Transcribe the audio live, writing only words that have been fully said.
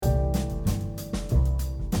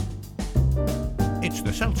It's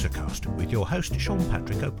the Seltzer Cast with your host Sean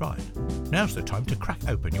Patrick O'Brien. Now's the time to crack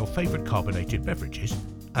open your favourite carbonated beverages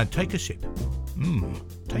and take a sip.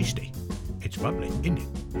 Tasty. It's bubbly, isn't it?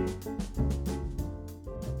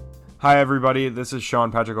 Hi everybody, this is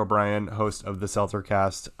Sean Patrick O'Brien, host of the Seltzer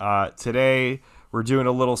Cast. Today we're doing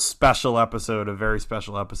a little special episode, a very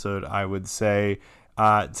special episode, I would say.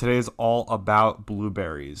 Today is all about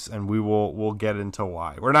blueberries, and we'll get into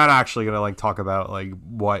why. We're not actually gonna talk about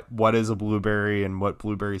what is a blueberry and what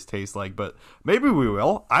blueberries taste like, but maybe we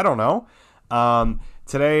will. I don't know.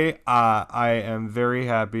 Today I am very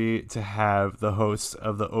happy to have the host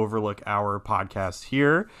of the Overlook Hour podcast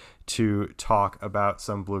here to talk about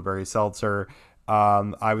some blueberry seltzer.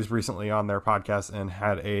 I was recently on their podcast and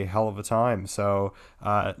had a hell of a time. So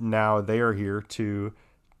now they are here to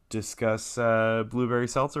discuss blueberry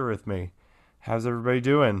seltzer with me. How's everybody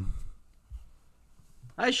doing?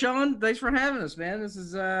 Hi, Sean. Thanks for having us, man. This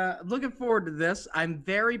is looking forward to this. I'm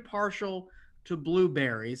very partial to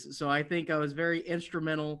blueberries, so I think I was very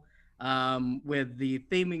instrumental with the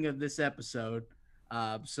theming of this episode.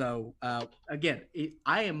 Again,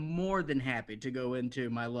 I am more than happy to go into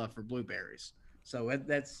my love for blueberries. So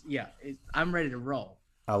I'm ready to roll.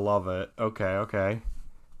 I love it. Okay.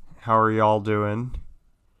 How are y'all doing?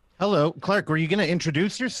 Hello, Clark. Were you going to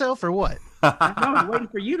introduce yourself or what? I'm waiting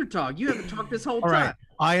for you to talk. You haven't talked this whole time. Right.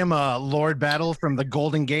 I am Lord Battle from the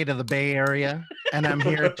Golden Gate of the Bay Area, and I'm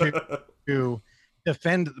here to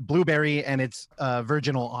defend blueberry and its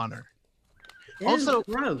virginal honor. Also,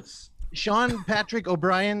 gross. Sean Patrick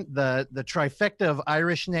O'Brien, the trifecta of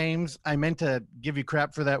Irish names. I meant to give you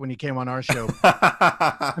crap for that when you came on our show.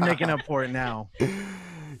 I'm making up for it now.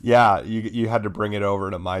 Yeah, you had to bring it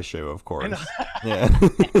over to my show, of course. Yeah.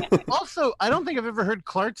 Also, I don't think I've ever heard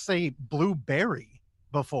Clark say blueberry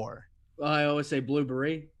before. Well, I always say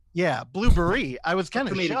blueberry. Yeah, blueberry. I was kind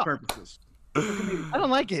of shocked. Purposes. I don't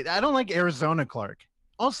like it. I don't like Arizona Clark.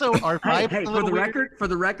 Also, our hey, for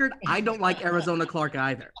the record, I don't like Arizona Clark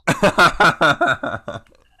either.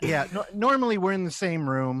 Yeah, normally we're in the same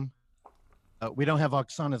room. We don't have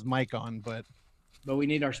Oksana's mic on, but we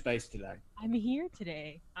need our space today. I'm here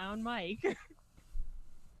today on mic.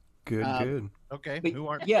 Good. Okay.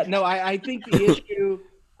 I think the issue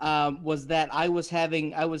was that I was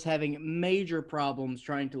having major problems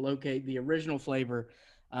trying to locate the original flavor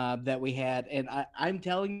that we had, and I'm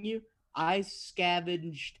telling you, I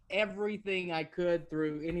scavenged everything I could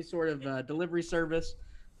through any sort of delivery service,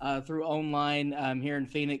 through online here in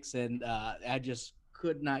Phoenix, and I just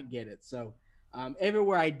could not get it. So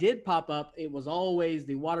everywhere I did pop up, it was always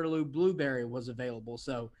the Waterloo blueberry was available.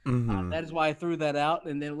 So that is why I threw that out.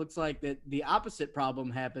 And then it looks like that the opposite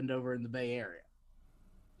problem happened over in the Bay Area.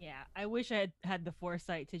 Yeah, I wish I had the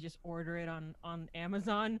foresight to just order it on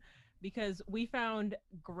Amazon, because we found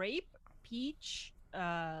grape, peach,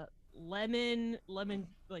 lemon,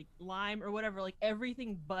 like lime or whatever, like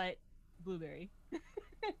everything but blueberry.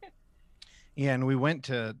 Yeah, and we went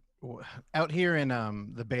to out here in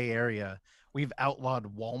the Bay Area. We've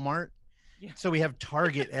outlawed Walmart, so we have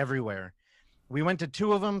Target everywhere. We went to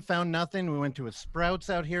two of them, found nothing. We went to a Sprouts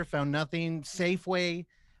out here, found nothing. Safeway,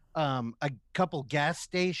 a couple gas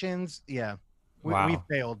stations. Yeah, we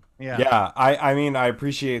failed. Yeah. I mean, I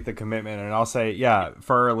appreciate the commitment, and I'll say,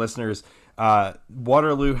 for our listeners,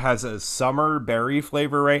 Waterloo has a summer berry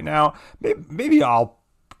flavor right now. Maybe I'll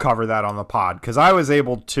cover that on the pod, because I was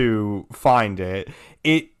able to find it.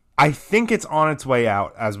 I think it's on its way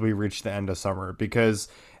out as we reach the end of summer, because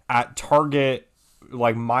at Target,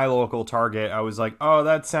 like my local Target, I was like, oh,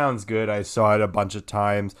 that sounds good. I saw it a bunch of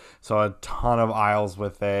times, saw a ton of aisles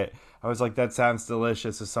with it. I was like, that sounds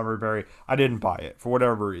delicious, a summer berry. I didn't buy it for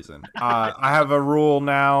whatever reason. I have a rule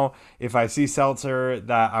now. If I see seltzer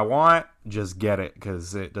that I want, just get it,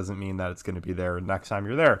 because it doesn't mean that it's going to be there next time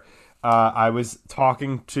you're there. I was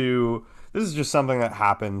talking to... This is just something that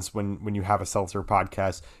happens when you have a seltzer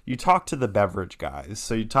podcast. You talk to the beverage guys.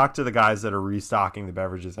 So you talk to the guys that are restocking the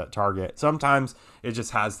beverages at Target. Sometimes it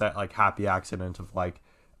just has that happy accident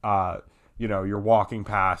of you're walking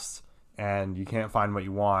past and you can't find what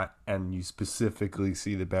you want, and you specifically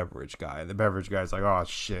see the beverage guy. The beverage guy's like, oh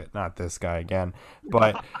shit, not this guy again.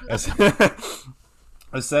 But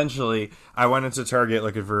essentially, I went into Target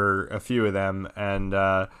looking for a few of them, and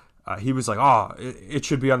he was like, oh, it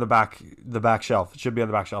should be on the back shelf. It should be on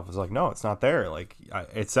the back shelf. I was like, no, it's not there.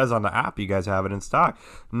 It says on the app you guys have it in stock.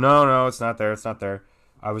 No, it's not there. It's not there.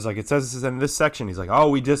 I was like, it says it's in this section. He's like, oh,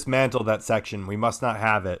 we dismantled that section. We must not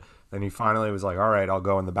have it. Then he finally was like, all right, I'll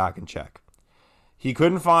go in the back and check. He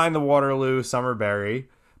couldn't find the Waterloo Summer Berry,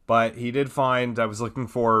 But he did find, I was looking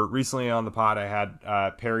for, recently on the pod, I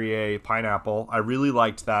had Perrier pineapple. I really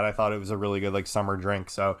liked that. I thought it was a really good like summer drink,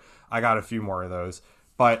 so I got a few more of those.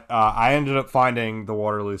 But I ended up finding the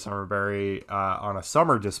Waterloo Summer Berry on a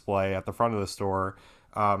summer display at the front of the store.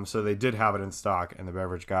 So they did have it in stock, and the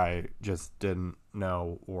beverage guy just didn't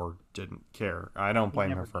know or didn't care. I don't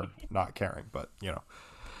blame him for not caring, but you know.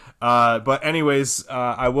 But anyways,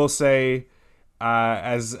 I will say,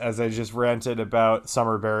 as I just ranted about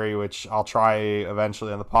summer berry, which I'll try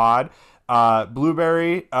eventually on the pod.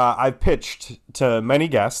 Blueberry, I've pitched to many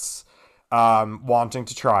guests, wanting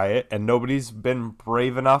to try it, and nobody's been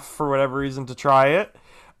brave enough for whatever reason to try it.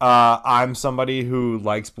 I'm somebody who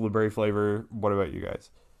likes blueberry flavor. What about you guys?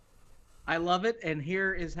 I love it, and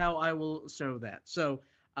here is how I will show that. So,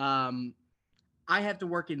 I have to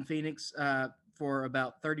work in Phoenix for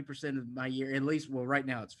about 30% of my year, at least. Well, right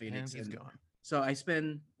now it's Phoenix. And he's gone. So I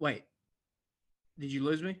spend. Wait, did you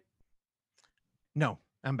lose me? No,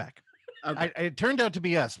 I'm back. Okay. It turned out to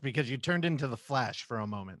be us because you turned into the Flash for a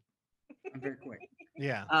moment. I'm very quick.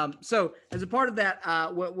 Yeah. So as a part of that,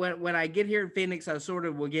 when I get here in Phoenix, I sort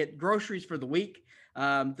of will get groceries for the week,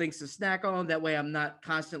 things to snack on. That way I'm not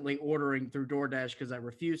constantly ordering through DoorDash because I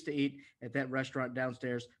refuse to eat at that restaurant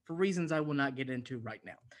downstairs for reasons I will not get into right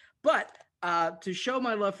now. But to show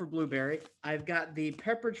my love for blueberry, I've got the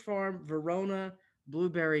Pepperidge Farm Verona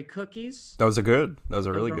blueberry cookies. Those are good. Those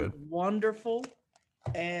are really Those are good. wonderful.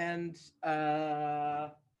 And okay,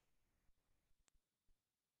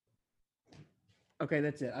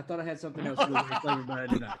 that's it. I thought I had something else blueberry flavored, but I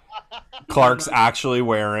did not. Clark's actually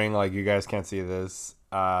wearing, like, you guys can't see this,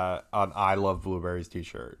 an I Love Blueberries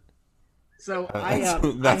t-shirt. So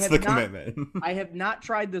That's the commitment. I have not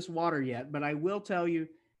tried this water yet, but I will tell you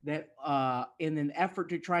that in an effort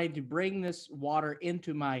to try to bring this water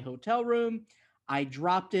into my hotel room, I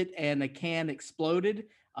dropped it and a can exploded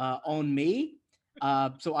on me.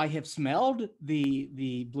 So I have smelled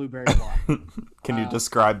the blueberry water. Can you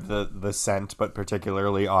describe the scent, but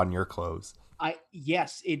particularly on your clothes?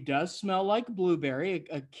 Yes, it does smell like blueberry,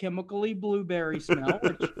 a chemically blueberry smell,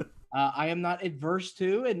 which I am not adverse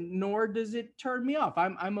to, and nor does it turn me off.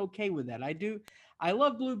 I'm okay with that. I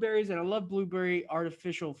love blueberries, and I love blueberry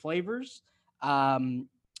artificial flavors.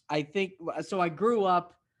 I think so. I grew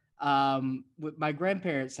up with my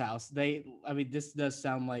grandparents' house. This does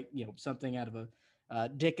sound like something out of a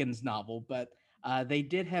Dickens novel, but they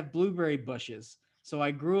did have blueberry bushes. So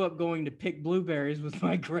I grew up going to pick blueberries with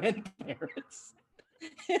my grandparents.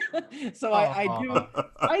 So I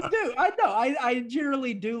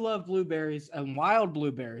generally do love blueberries and wild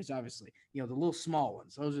blueberries. Obviously, the little small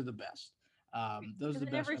ones. Those are the best. Those are the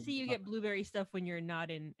I best. never see you get blueberry stuff when you're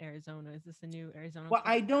not in Arizona. Is this a new Arizona? Well,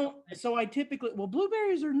 I don't. So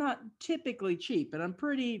blueberries are not typically cheap, and I'm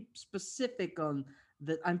pretty specific on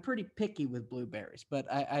that. I'm pretty picky with blueberries, but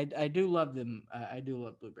I do love them. I do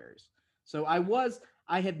love blueberries. So I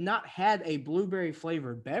have not had a blueberry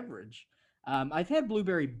flavored beverage. I've had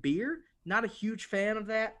blueberry beer. Not a huge fan of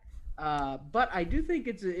that, but I do think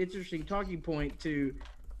it's an interesting talking point to,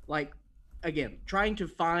 like, again, trying to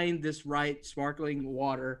find this right sparkling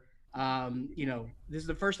water. This is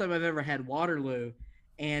the first time I've ever had Waterloo,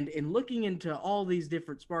 and in looking into all these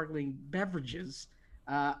different sparkling beverages,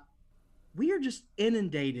 we are just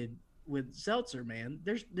inundated with seltzer, man.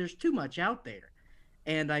 There's too much out there.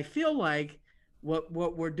 And I feel like what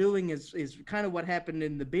we're doing is kind of what happened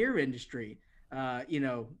in the beer industry,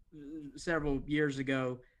 several years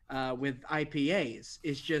ago with IPAs.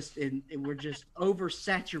 It's just we're just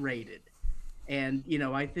oversaturated, and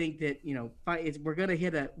I think that we're gonna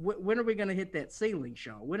hit when are we gonna hit that ceiling,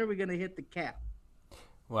 Sean? When are we gonna hit the cap?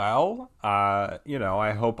 Well, I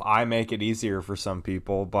hope I make it easier for some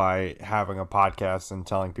people by having a podcast and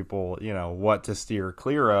telling people, what to steer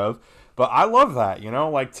clear of. But I love that,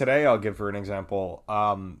 like today, I'll give for an example.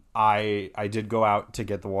 I did go out to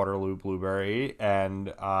get the Waterloo blueberry,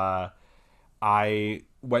 and I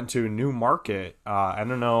went to a new market. I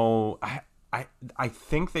don't know. I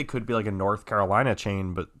think they could be like a North Carolina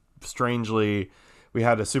chain, but strangely, we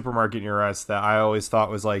had a supermarket near us that I always thought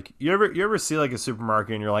was like, you ever see like a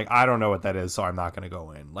supermarket and you're like, I don't know what that is, so I'm not going to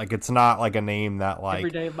go in. Like, it's not like a name that like every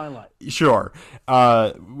day of my life. Sure.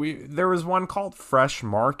 There was one called Fresh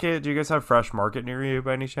Market. Do you guys have Fresh Market near you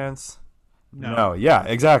by any chance? No. Yeah,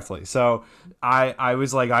 exactly. So I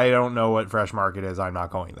was like, I don't know what Fresh Market is. I'm not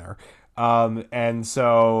going there. And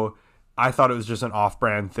so I thought it was just an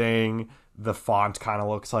off-brand thing. The font kind of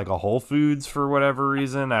looks like a Whole Foods for whatever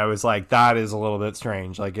reason. I was like, that is a little bit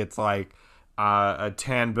strange. Like, it's like a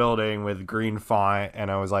tan building with green font, and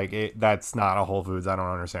I was like, that's not a Whole Foods. I don't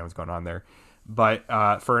understand what's going on there.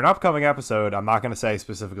 But for an upcoming episode, I'm not going to say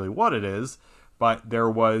specifically what it is, but there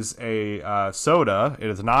was a soda. It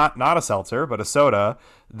is not a seltzer, but a soda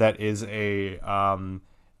that is a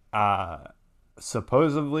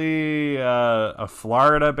supposedly a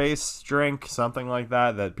Florida-based drink, something like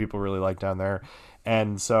that people really like down there.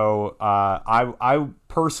 And so I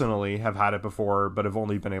personally have had it before, but have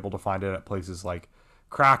only been able to find it at places like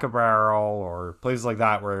Cracker Barrel or places like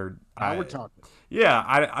that where Now we're talking.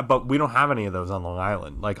 yeah, but we don't have any of those on Long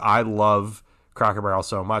Island. Like, I love Cracker Barrel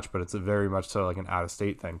so much, but it's a very much so like an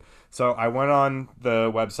out-of-state thing. So I went on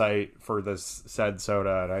the website for this said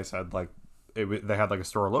soda, and I said, like, they had like a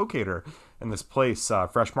store locator, and this place,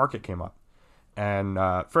 Fresh Market, came up. And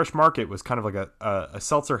Fresh Market was kind of like a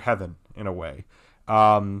seltzer heaven in a way.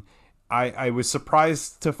 I was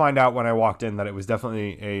surprised to find out when I walked in that it was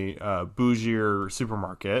definitely a bougier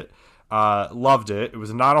supermarket. Loved it. It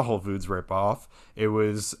was not a Whole Foods ripoff. It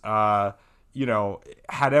was, had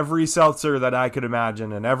every seltzer that I could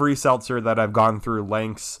imagine, and every seltzer that I've gone through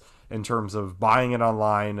lengths in terms of buying it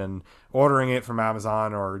online and ordering it from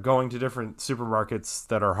Amazon or going to different supermarkets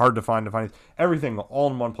that are hard to find everything all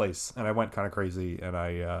in one place. And I went kind of crazy, and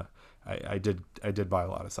I did buy a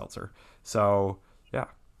lot of seltzer. So yeah.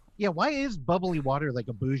 Yeah, why is bubbly water like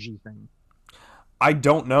a bougie thing? I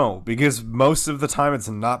don't know, because most of the time it's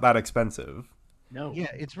not that expensive. No.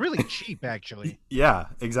 Yeah, it's really cheap, actually. Yeah,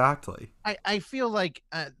 exactly. I feel like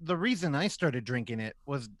the reason I started drinking it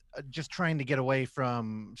was just trying to get away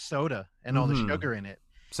from soda and all the sugar in it.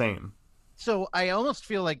 Same. So I almost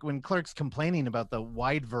feel like when Clark's complaining about the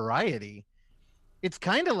wide variety, it's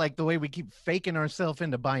kind of like the way we keep faking ourselves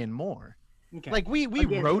into buying more. Okay. Like we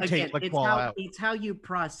rotate the qual out. It's how you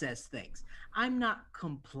process things. I'm not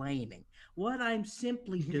complaining. What I'm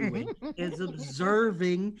simply doing is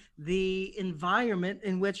observing the environment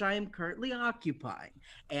in which I am currently occupying.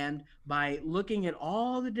 And by looking at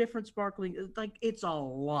all the different sparkling, like, it's a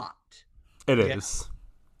lot. It is.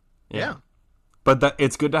 Yeah. But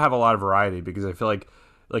it's good to have a lot of variety, because I feel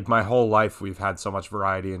like my whole life we've had so much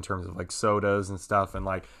variety in terms of like sodas and stuff. And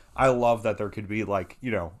like, I love that there could be like,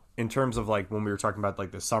 in terms of like when we were talking about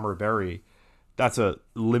like the summer berry, that's a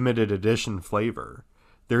limited edition flavor.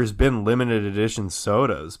 There's been limited edition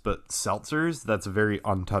sodas, but seltzers, that's a very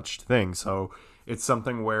untouched thing. So it's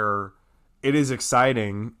something where it is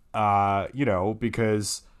exciting,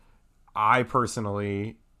 because I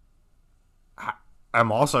personally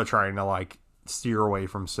am also trying to like steer away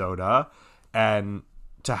from soda, and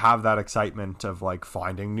to have that excitement of like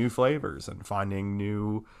finding new flavors and finding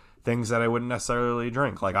new things that I wouldn't necessarily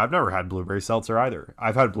drink. Like, I've never had blueberry seltzer either.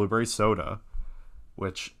 I've had blueberry soda,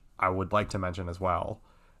 which I would like to mention as well.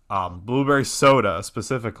 Blueberry soda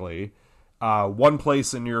specifically. One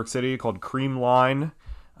place in New York City called Cream Line.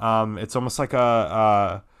 It's almost like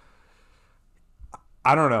I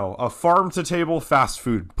don't know, a farm to table fast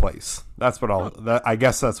food place. That's what I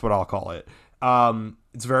guess that's what I'll call it.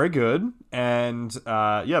 It's very good, and they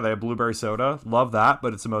have blueberry soda. Love that,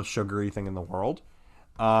 but it's the most sugary thing in the world.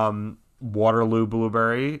 Waterloo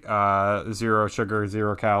blueberry, 0 sugar,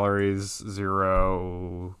 0 calories,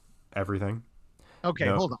 0 everything. Okay,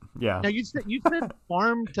 hold on. Yeah. Now you said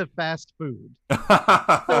farm to fast food.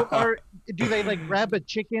 So do they like grab a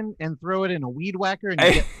chicken and throw it in a weed whacker and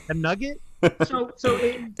you get a nugget? It's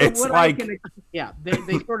what like,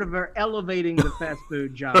 they sort of are elevating the fast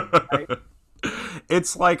food job, right?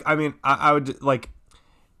 It's like, I mean, I would like,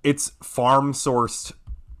 it's farm sourced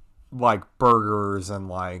like burgers and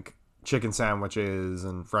like chicken sandwiches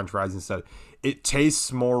and French fries and stuff. It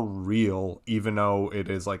tastes more real, even though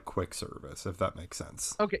it is like quick service, if that makes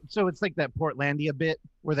sense. Okay, so it's like that Portlandia bit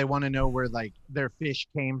where they want to know where like their fish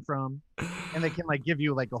came from, and they can like give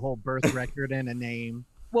you like a whole birth record and a name.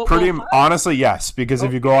 Honestly, yes, because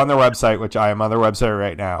if you go on their website, which I am on their website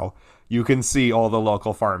right now, you can see all the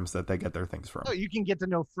local farms that they get their things from. Oh, you can get to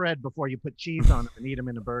know Fred before you put cheese on him and eat him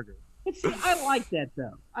in a burger. I like that,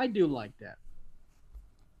 though. I do like that.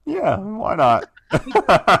 Yeah, why not?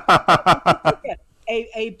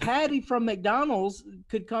 A patty from McDonald's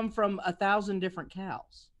could come from 1,000 different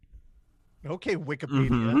cows. Okay,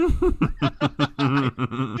 Wikipedia.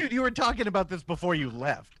 Mm-hmm. Dude, you were talking about this before you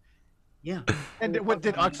left. Yeah. And what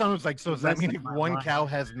did Oxon was like, so does that mean if one cow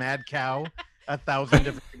has mad cow, 1,000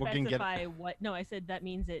 different people can get it? What? No, I said that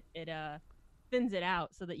means it thins it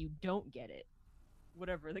out so that you don't get it.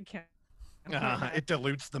 Whatever the cow. It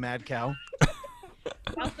dilutes the mad cow.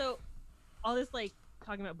 Also, all this like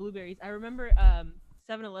talking about blueberries. I remember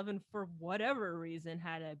 7-Eleven for whatever reason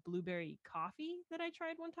had a blueberry coffee that I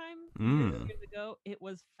tried one time years ago. It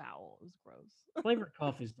was foul. It was gross. Flavored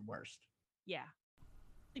coffee is the worst. Yeah.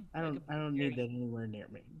 I don't need that anywhere near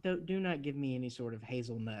me. Do not give me any sort of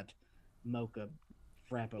hazelnut mocha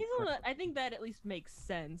frappo. Hazelnut, I think that at least makes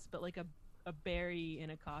sense, but like a berry in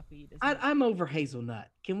a coffee does I'm over hazelnut.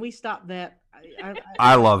 Can we stop that?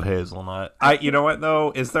 I love hazelnut. You know what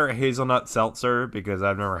though? Is there a hazelnut seltzer? Because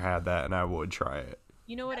I've never had that, and I would try it.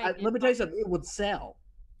 You know what let me tell you something. It would sell.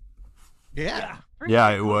 Yeah. Yeah,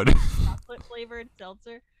 it would. Chocolate flavored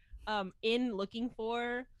seltzer. In looking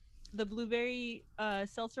for the blueberry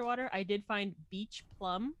seltzer water, I did find beach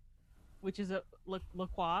plum, which is a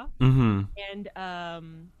liqueur, Mm-hmm.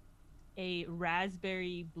 and a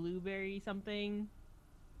raspberry blueberry something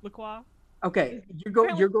liqueur. Okay, you're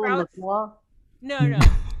going LaCroix? No.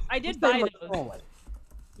 I did buy those.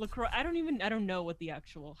 LaCroix. I don't know what the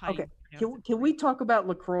actual Okay. Can we talk about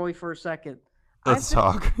LaCroix for a second? Let's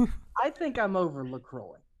talk. I think I'm over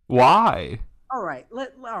LaCroix. Why? All right.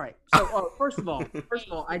 So first of all,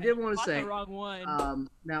 I did want to say the wrong one.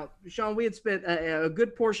 Now, Sean, we had spent a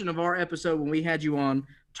good portion of our episode when we had you on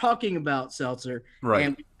talking about seltzer, right?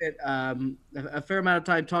 And we spent a fair amount of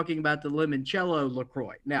time talking about the limoncello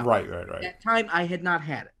LaCroix. Now, right. At that time, I had not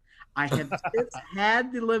had it. I have since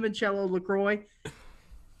had the limoncello LaCroix.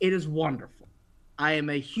 It is wonderful. I am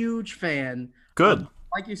a huge fan. Good.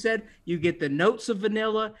 Like you said, you get the notes of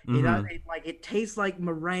vanilla. Mm-hmm. It tastes like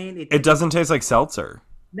meringue. It doesn't taste like seltzer.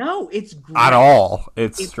 No, it's great. At all.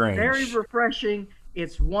 It's strange. Very refreshing.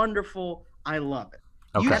 It's wonderful. I love it.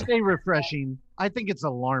 Okay. You say refreshing. I think it's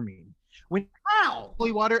alarming. When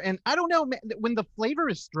holy water, and I don't know, when the flavor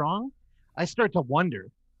is strong, I start to wonder.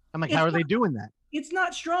 I'm like, how are they doing that? It's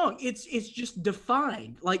not strong. It's just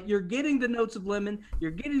defined. Like you're getting the notes of lemon,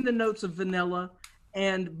 you're getting the notes of vanilla,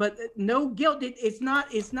 but no guilt. It's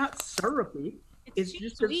not syrupy. It's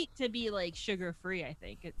just sweet to be like sugar free. I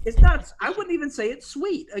think it's not. I wouldn't even say it's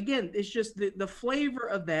sweet. Again, it's just the flavor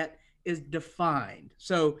of that is defined.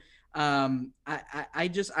 So I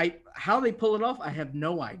how they pull it off, I have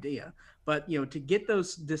no idea. But to get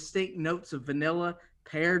those distinct notes of vanilla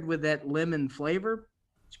paired with that lemon flavor,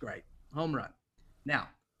 it's great. Home run. Now,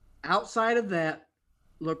 outside of that,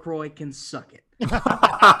 LaCroix can suck it.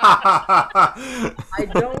 I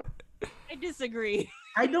disagree.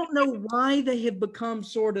 I don't know why they have become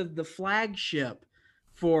sort of the flagship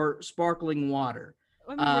for sparkling water.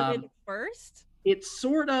 I mean, were they the first? It's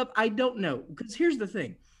sort of, I don't know, because here's the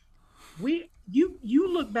thing. You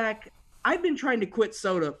look back, I've been trying to quit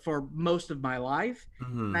soda for most of my life,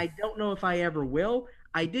 and I don't know if I ever will.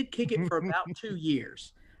 I did kick it for about 2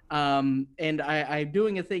 years. And I'm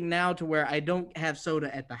doing a thing now to where I don't have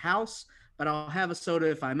soda at the house, but I'll have a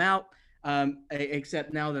soda if I'm out.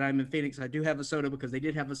 Except now that I'm in Phoenix, I do have a soda because they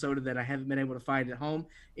did have a soda that I haven't been able to find at home.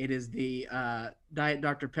 It is the Diet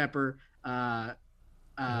Dr. Pepper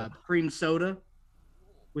cream soda,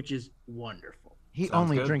 which is wonderful. He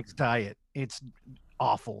only drinks diet. It's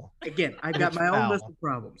awful. Again, I've got my own list of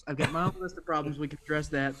problems. We can address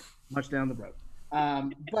that much down the road.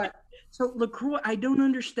 But so LaCroix, I don't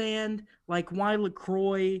understand why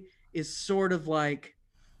LaCroix is sort of like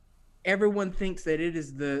everyone thinks that it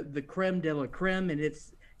is the creme de la creme, and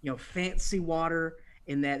it's fancy water,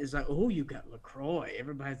 and that is like, oh, you got LaCroix.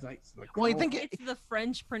 Everybody's like LaCroix. Well, I think it's the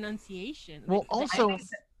French pronunciation. Well, also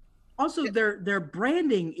their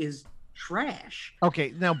branding is trash.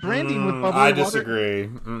 Okay, now branding with bubbly water. I disagree.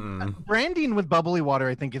 Branding with bubbly water,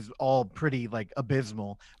 I think, is all pretty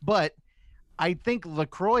abysmal. But I think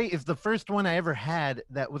LaCroix is the first one I ever had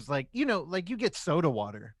that was you get soda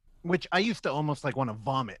water, which I used to almost want to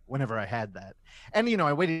vomit whenever I had that. And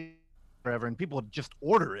I waited forever, and people would just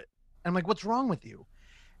order it. And I'm like, what's wrong with you?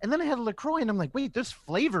 And then I had LaCroix, and I'm like, wait, there's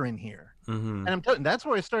flavor in here. Mm-hmm. And that's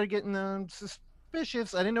where I started getting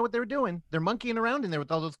suspicious. I didn't know what they were doing. They're monkeying around in there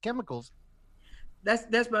with all those chemicals.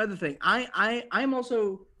 That's my other thing. I'm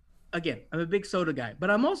also, again, I'm a big soda guy,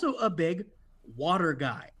 but I'm also a big water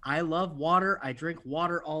guy. I love water. I drink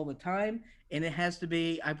water all the time, and it has to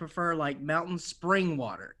be, I prefer mountain spring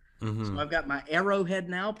water. Mm-hmm. So I've got my Arrowhead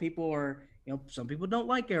now. People are, some people don't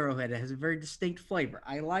like Arrowhead. It has a very distinct flavor.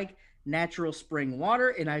 I like natural spring water,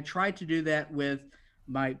 and I try to do that with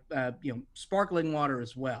my, sparkling water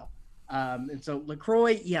as well. And so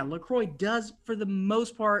LaCroix does, for the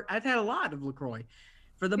most part, I've had a lot of LaCroix.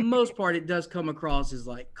 For the most part, it does come across as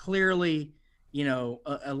clearly,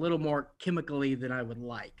 a little more chemically than I would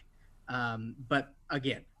like. But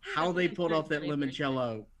again, how they pulled off that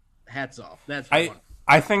limoncello, hats off. That's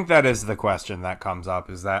I think that is the question that comes up,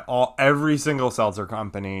 is that every single seltzer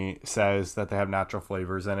company says that they have natural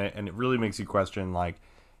flavors in it, and it really makes you question,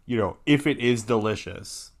 if it is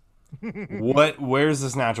delicious, where's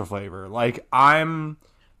this natural flavor? I'm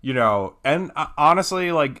you know, and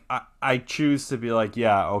honestly, like I choose to be like,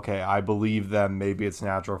 yeah, okay, I believe them. Maybe it's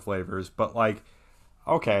natural flavors, but like,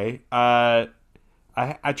 okay, I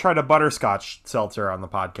tried a butterscotch seltzer on the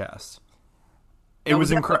podcast. It Now, was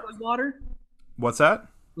that incredible. ugly water? What's that?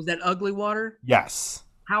 Was that ugly water? Yes.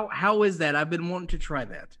 How is that? I've been wanting to try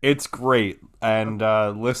that. It's great, and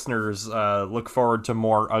listeners, look forward to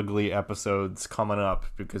more ugly episodes coming up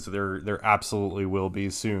because there absolutely will be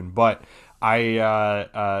soon. But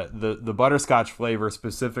the butterscotch flavor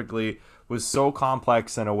specifically was so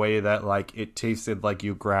complex in a way that like it tasted like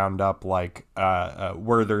you ground up like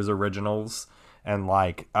Werther's Originals and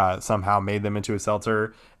like somehow made them into a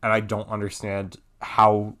seltzer, and I don't understand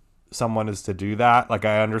how someone is to do that. Like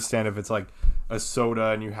I understand if it's like a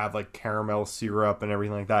soda and you have like caramel syrup and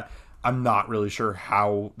everything like that. I'm not really sure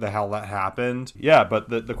how the hell that happened. Yeah, but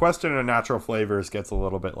the question of natural flavors gets a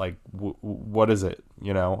little bit like, what is it?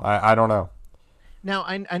 You know, I don't know. Now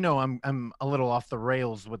I know I'm a little off the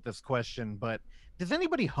rails with this question, but does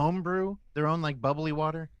anybody homebrew their own like bubbly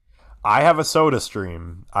water? I have a soda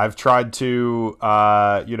stream. I've tried to,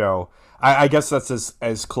 you know, I guess that's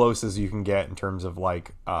as close as you can get in terms of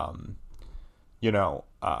like, you know,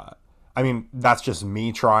 I mean, that's just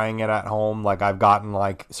me trying it at home. Like I've gotten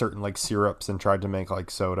like certain like syrups and tried to make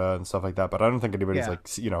like soda and stuff like that, but I don't think anybody's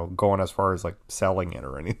like, you know, going as far as like selling it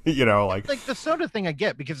or anything, you know, like the soda thing I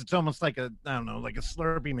get because it's almost like I don't know, like a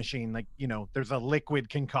Slurpee machine. Like, you know, there's a liquid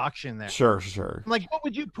concoction there. Sure. Like what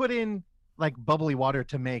would you put in like bubbly water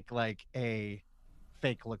to make like a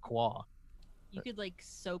fake liqueur? You could like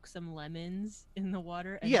soak some lemons in the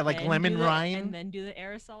water. And like lemon rind, and then do the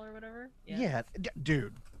aerosol or whatever. Yeah,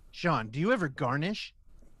 dude. Sean, do you ever garnish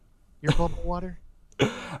your bubble water?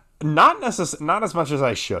 Not as much as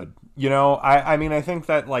I should. You know, I mean, I think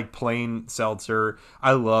that like plain seltzer,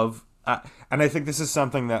 I love, and I think this is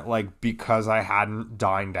something that like because I hadn't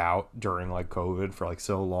dined out during like COVID for like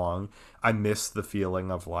so long, I miss the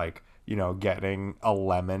feeling of like, you know, getting a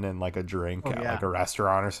lemon and like a drink at like a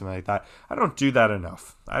restaurant or something like that. I don't do that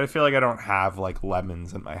enough. I feel like I don't have like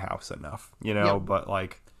lemons in my house enough, you know, but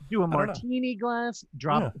like do a martini glass,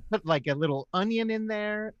 put like a little onion in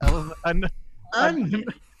there, an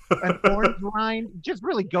orange rind, just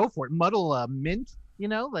really go for it. Muddle a mint, you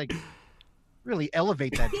know, like really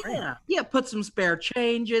elevate that drink. Yeah, put some spare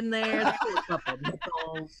change in there.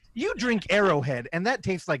 You drink Arrowhead, and that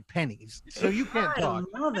tastes like pennies, so you can't talk.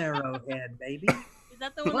 I love Arrowhead, baby. Is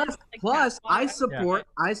that the one? Plus, I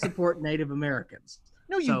support Native Americans.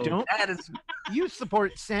 No, you don't. You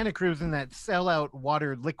support Santa Cruz in that sellout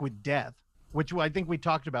water liquid death, which I think we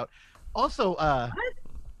talked about. Also,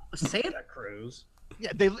 Santa Cruz.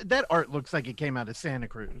 Yeah, that art looks like it came out of Santa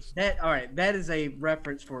Cruz. All right, that is a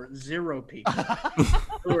reference for 0 people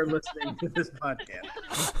who are listening to this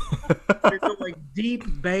podcast. There's a like deep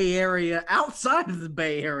Bay Area outside of the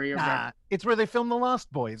Bay Area. It's where they filmed The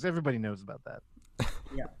Lost Boys. Everybody knows about that.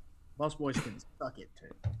 Yeah, Lost Boys can suck it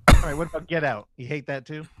too. All right, what about Get Out? You hate that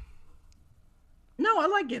too? No, I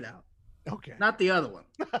like Get Out. Okay. Not the other one.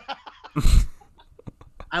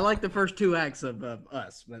 I like the first 2 acts of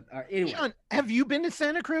Us, but anyway. Sean, have you been to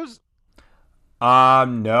Santa Cruz?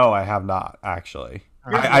 No, I have not actually.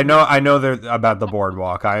 I know there about the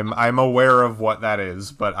boardwalk. I'm aware of what that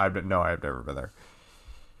is, but I've never been there.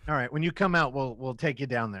 All right, when you come out, we'll take you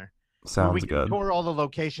down there. Sounds good. Tour all the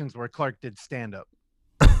locations where Clark did stand up.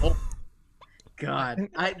 Oh, God,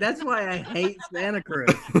 that's why I hate Santa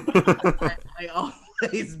Cruz. I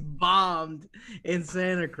always bombed in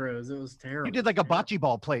Santa Cruz. It was terrible. You did like a bocce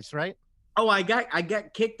ball place, right? Oh, I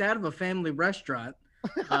got kicked out of a family restaurant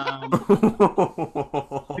because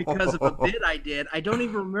of a bit I did. I don't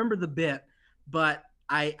even remember the bit, but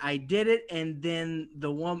I did it, and then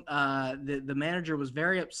the manager was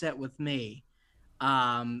very upset with me.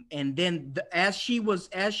 And then as she was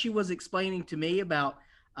explaining to me about,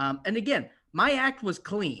 and again, my act was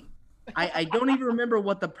clean. I don't even remember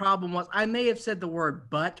what the problem was. I may have said the word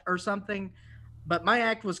 "but" or something, but my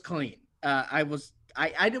act was clean.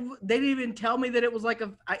 They didn't even tell me that it was like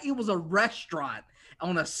it was a restaurant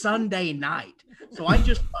on a Sunday night. So I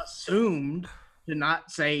just assumed to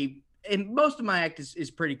not say, and most of my act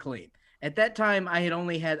is pretty clean. At that time, I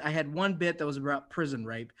had one bit that was about prison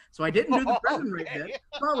rape. So I didn't do the prison rape bit,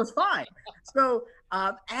 so I was fine. So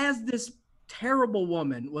as this terrible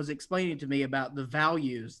woman was explaining to me about the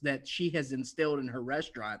values that she has instilled in her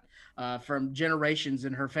restaurant from generations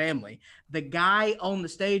in her family, the guy on the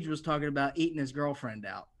stage was talking about eating his girlfriend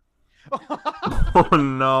out. Oh,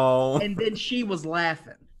 no. And then she was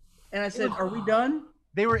laughing. And I said, "Are we done?"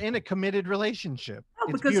 They were in a committed relationship.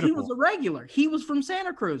 No, because he was a regular. He was from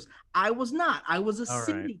Santa Cruz. I was not. I was a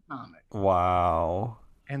city comic. Wow.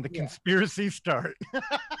 and the conspiracies start.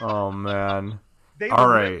 Oh man. They All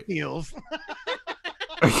were right. reptiles.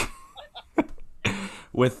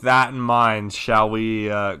 With that in mind, shall we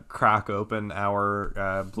crack open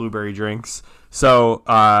our blueberry drinks? So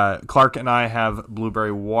Clark and I have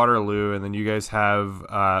blueberry Waterloo, and then you guys have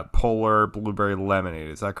Polar blueberry lemonade.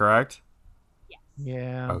 Is that correct? Yes.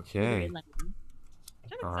 Yeah. Blueberry Okay. lemon,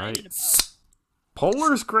 which I'm All excited right. about.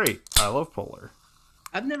 Polar's great. I love Polar.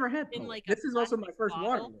 I've never had In Polar. like a This is also my plastic first bottle.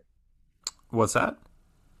 Waterloo. What's that?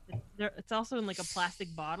 It's also in like a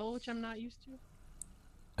plastic bottle, which I'm not used to.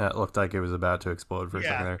 It looked like it was about to explode for a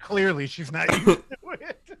second Yeah, there. clearly she's not used to it.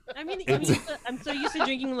 I mean, It's- I'm so used to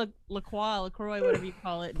drinking LaCroix, whatever you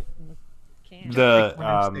call it. in a can. The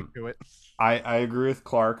Stick to it. I agree with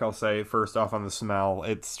Clark. I'll say first off on the smell,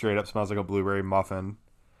 it straight up smells like a blueberry muffin.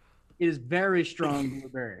 It is very strong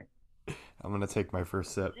blueberry. I'm gonna take my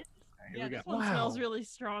first sip. Yeah, we go. this one Wow. smells really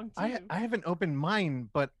strong too. I haven't opened mine,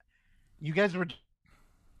 but you guys were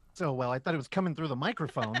so well. I thought it was coming through the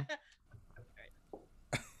microphone.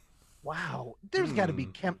 Wow, there's got to be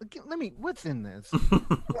Let me. What's in this?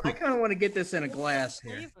 I kind of want to get this in a glass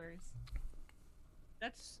here. Flavors.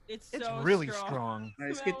 It's It's so really strong. strong. All right,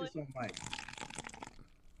 let's get Smell this on mic.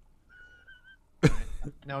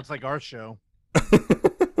 Now it's like our show.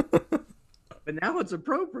 But now it's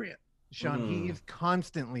appropriate. Sean, he is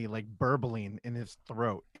constantly like burbling in his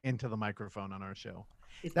throat into the microphone on our show.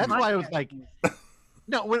 It's That's my why I was cat. like,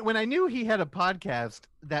 no, when I knew he had a podcast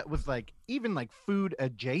that was like even like food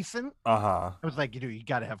adjacent, Uh-huh. I was like, you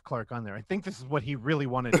got to have Clark on there. I think this is what he really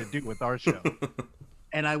wanted to do with our show.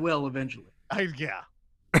 And I will eventually. Yeah.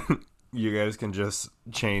 You guys can just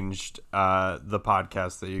change the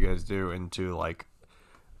podcast that you guys do into like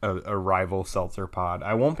a rival seltzer pod.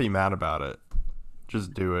 I won't be mad about it.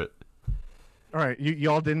 Just do it. All right,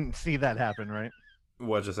 y'all didn't see that happen, right?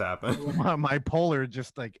 What just happened? My Polar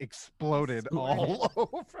just like exploded all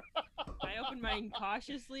over. I opened mine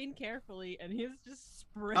cautiously and carefully, and his just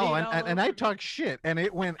sprayed. Oh, all and over I me. talked shit, and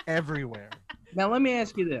it went everywhere. Now let me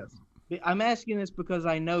ask you this. I'm asking this because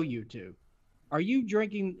I know you two. Are you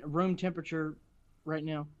drinking room temperature right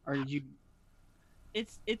now, or did you?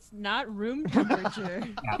 It's not room temperature,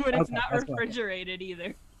 but it's okay, not that's what I thought. refrigerated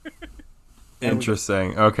either.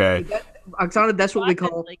 Interesting. Okay. Oksana, that's what we Well, I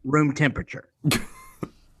call like- room temperature. But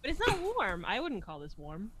it's not warm. I wouldn't call this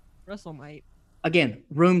warm. Russell might. Again,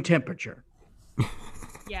 room temperature.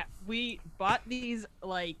 Yeah, we bought these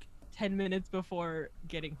like 10 minutes before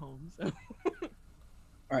getting home. So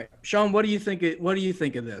All right, Sean, what do you think? What do you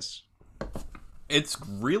think of this? It's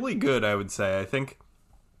really good, I would say. I think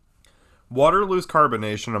Waterloo's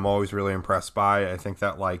carbonation I'm always really impressed by. I think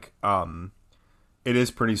that like it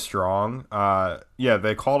is pretty strong. Yeah,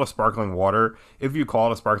 they call it a sparkling water. If you call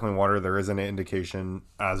it a sparkling water, there is an indication,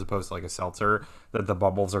 as opposed to like a seltzer, that the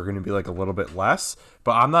bubbles are going to be like a little bit less.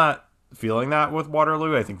 But I'm not feeling that with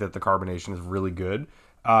Waterloo. I think that the carbonation is really good.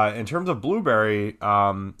 In terms of blueberry,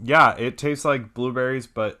 yeah, it tastes like blueberries,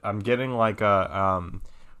 but I'm getting like a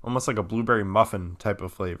almost like a blueberry muffin type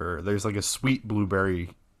of flavor. There's like a sweet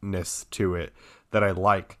blueberry-ness to it that I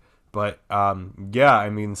like. But yeah, I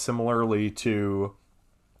mean, similarly to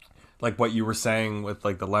like what you were saying with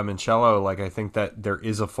like the limoncello, like I think that there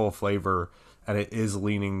is a full flavor and it is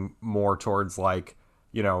leaning more towards like,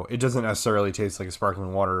 you know, it doesn't necessarily taste like a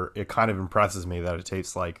sparkling water. It kind of impresses me that it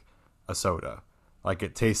tastes like a soda. Like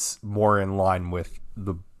it tastes more in line with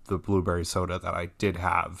the blueberry soda that I did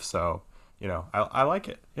have. So, you know, I like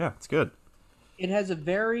it. Yeah, it's good. It has a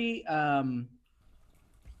very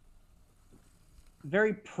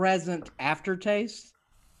very present aftertaste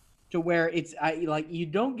to where it's like you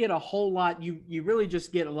don't get a whole lot. You really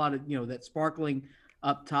just get a lot of, you know, that sparkling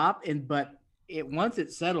up top, and but it once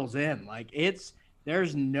it settles in, like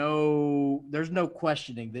there's no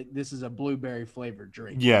questioning that this is a blueberry flavored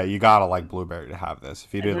drink. Yeah, you gotta like blueberry to have this.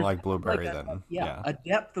 If you And didn't there's like blueberry, like a- then yeah, a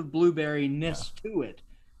depth of blueberry-ness to it.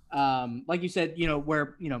 Like you said, you know,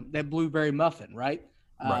 where, you know, that blueberry muffin, right?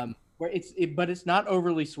 Right. Where but it's not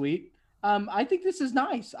overly sweet. I think this is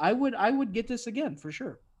nice. I would get this again for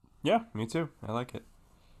sure. Yeah, me too. I like it.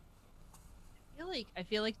 I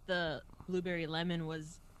feel like the blueberry lemon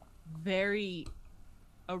was very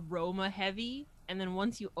aroma heavy, and then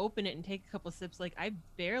once you open it and take a couple sips, like I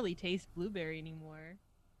barely taste blueberry anymore.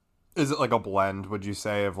 Is it like a blend, would you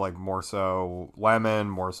say, of like more so lemon,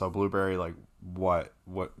 more so blueberry? Like what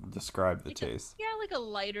describe the Like taste? like a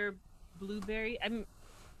lighter blueberry. I don't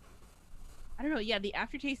know. Yeah, the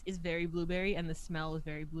aftertaste is very blueberry, and the smell is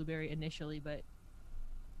very blueberry initially, but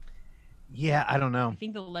Yeah, I don't know. I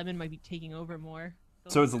think the lemon might be taking over more.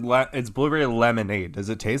 So it's blueberry lemonade. Does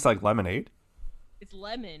it taste like lemonade? It's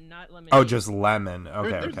lemon, not lemonade. Oh, just lemon.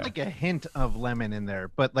 Okay, There's okay. like a hint of lemon in there,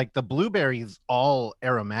 but like the blueberry is all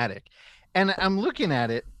aromatic. And I'm looking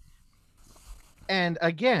at it, and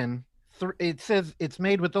again, it says it's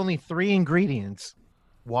made with only 3 ingredients: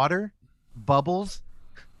 water, bubbles,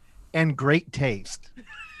 and great taste.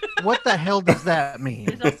 What the hell does that mean?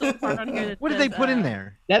 There's also a part on here that What did says, they put in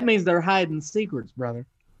there? That means they're hiding secrets, brother.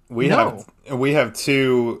 We No. have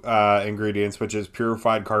 2 ingredients, which is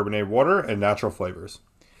purified carbonated water and natural flavors.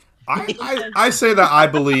 I say that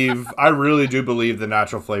I really do believe the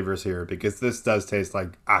natural flavors here, because this does taste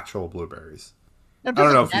like actual blueberries. Now,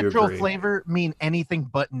 don't know does if you natural agree. flavor mean anything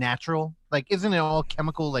but natural? Like, isn't it all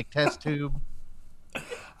chemical, like test tube?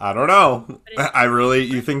 I don't know. I really,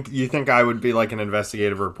 you think I would be like an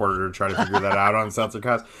investigative reporter to try to figure that out on Seltzer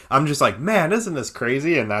Cast? I'm just like, man, isn't this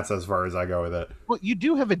crazy? And that's as far as I go with it. Well, you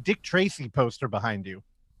do have a Dick Tracy poster behind you.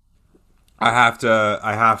 I have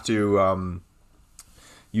to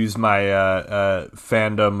use my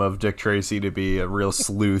fandom of Dick Tracy to be a real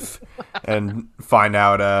sleuth and find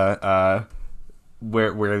out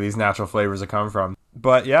where these natural flavors are coming from.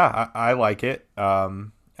 But yeah, I like it.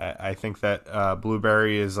 I think that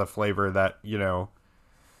blueberry is a flavor that,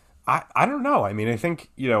 I don't know. I mean, I think,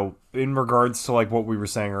 in regards to like what we were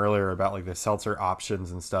saying earlier about like the seltzer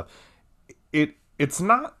options and stuff, it's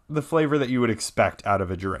not the flavor that you would expect out of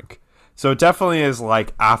a drink. So it definitely is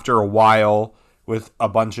like after a while with a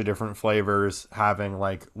bunch of different flavors having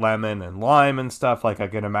like lemon and lime and stuff, like I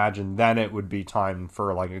can imagine then it would be time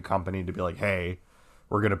for like a company to be like, hey,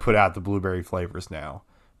 we're going to put out the blueberry flavors now.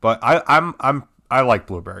 But I like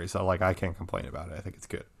blueberries, so like I can't complain about it. I think it's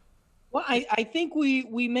good. Well, I think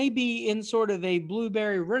we may be in sort of a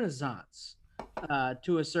blueberry renaissance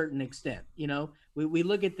to a certain extent. We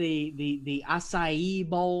look at the acai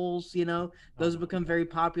bowls. Those have become very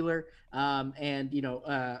popular. And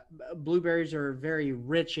blueberries are very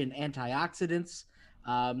rich in antioxidants.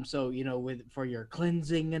 So for your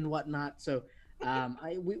cleansing and whatnot. So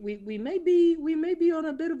we may be on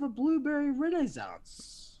a bit of a blueberry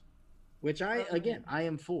renaissance, which I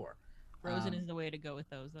am for. Frozen is the way to go with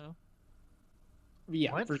those, though.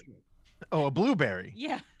 Yeah, What? for sure. Oh, a blueberry.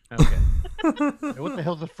 Yeah. Okay. What the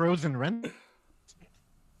hell's a frozen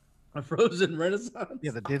A frozen renaissance?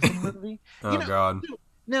 Yeah, the Disney movie. Oh, God.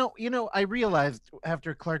 Now, I realized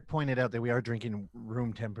after Clark pointed out that we are drinking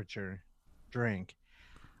room temperature drink.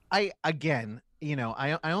 I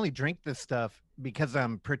only drink this stuff because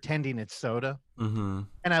I'm pretending it's soda. Mm-hmm.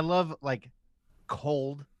 And I love like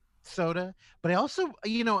cold soda, but I also,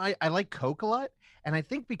 I like Coke a lot. And I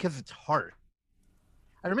think because it's hard.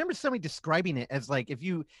 I remember somebody describing it as like, if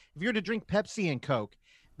you were to drink Pepsi and Coke,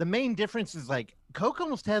 the main difference is like Coke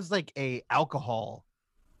almost has like a alcohol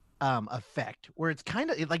effect where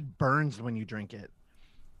it like burns when you drink it.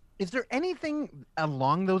 Is there anything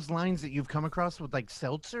along those lines that you've come across with like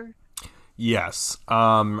seltzer? Yes.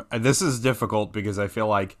 This is difficult because I feel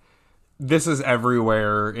like this is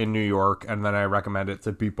everywhere in New York, and then I recommend it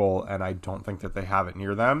to people, and I don't think that they have it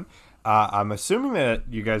near them. I'm assuming that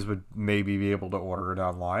you guys would maybe be able to order it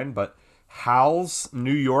online, but Hal's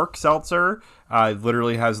New York Seltzer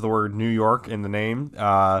literally has the word New York in the name,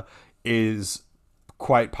 is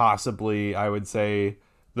quite possibly, I would say,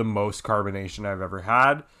 the most carbonation I've ever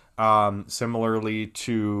had. Similarly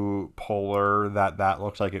to Polar, that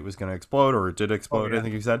looked like it was going to explode, or it did explode. Oh, yeah. I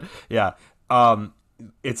think you said, yeah.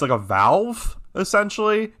 It's like a valve,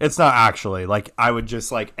 essentially. It's not actually. Like, I would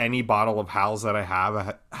just, like, any bottle of Hal's that I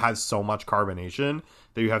have has so much carbonation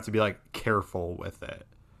that you have to be, like, careful with it.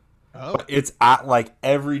 Oh. But it's at, like,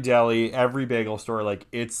 every deli, every bagel store. Like,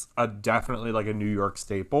 it's definitely, like, a New York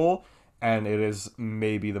staple, and it is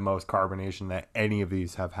maybe the most carbonation that any of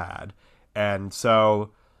these have had. And so,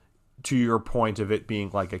 to your point of it being,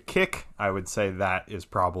 like, a kick, I would say that is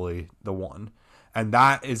probably the one. And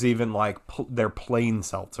that is even like their plain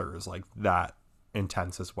seltzers, like that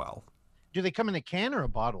intense as well. Do they come in a can or a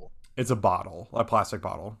bottle? It's a bottle, a plastic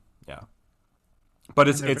bottle. Yeah. But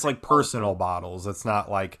it's like personal bottles. It's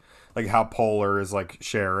not like how Polar is like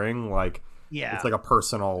sharing. Like, yeah, it's like a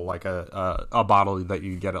personal, like a bottle that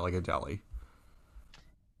you get at like a deli.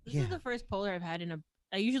 This is the first Polar I've had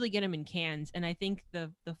I usually get them in cans, and I think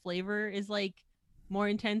the flavor is like more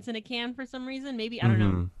intense in a can for some reason. Maybe I don't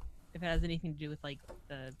know if it has anything to do with like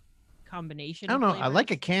the combination. I don't know. I like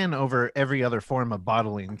a can over every other form of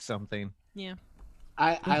bottling something. Yeah.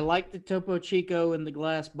 I like the Topo Chico in the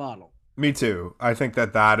glass bottle. Me too. I think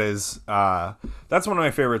that is that's one of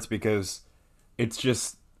my favorites because it's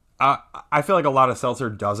just I feel like a lot of seltzer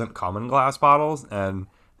doesn't come in glass bottles, and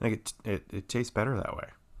I think it tastes better that way.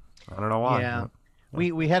 I don't know why. Yeah.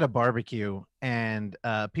 we had a barbecue and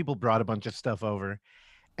people brought a bunch of stuff over,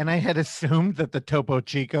 and I had assumed that the Topo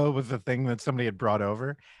Chico was the thing that somebody had brought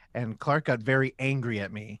over, and Clark got very angry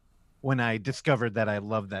at me when I discovered that I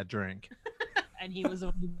loved that drink. And he was the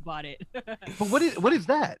one who bought it. But what is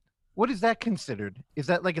that? What is that considered? Is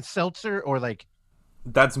that like a seltzer or like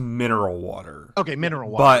That's mineral water. okay, mineral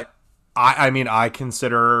water? But I mean, I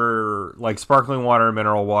consider like sparkling water,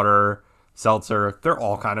 mineral water, seltzer, they're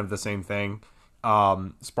all kind of the same thing.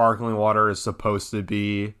 Sparkling water is supposed to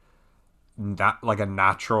be not like a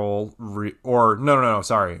natural or no,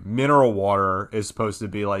 sorry. Mineral water is supposed to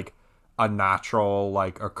be like a natural,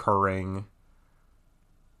 like occurring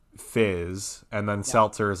fizz, and then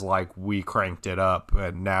seltzer is like we cranked it up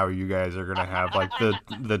and now you guys are gonna have like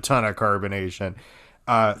the ton of carbonation.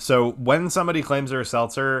 So when somebody claims they're a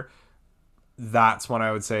seltzer, that's when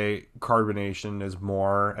I would say carbonation is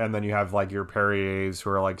more, and then you have like your Perrier's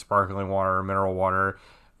who are like sparkling water or mineral water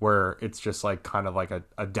where it's just like kind of like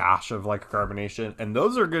a dash of like carbonation, and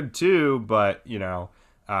those are good too, but you know,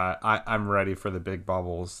 I'm ready for the big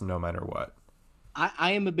bubbles no matter what.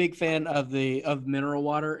 I am a big fan of mineral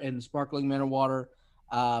water and sparkling mineral water.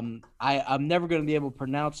 I'm never going to be able to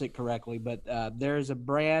pronounce it correctly, but there's a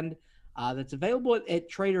brand that's available at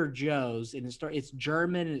Trader Joe's, and it's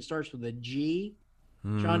German and it starts with a G.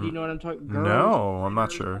 John, do you know what I'm talking? No, I'm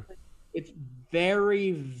not sure. It's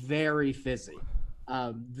very, very fizzy,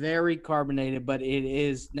 very carbonated, but it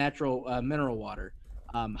is natural mineral water.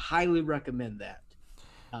 Highly recommend that.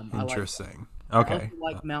 Interesting. I Okay. also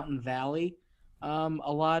like Mountain Valley a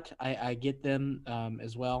lot. I get them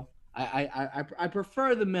as well. I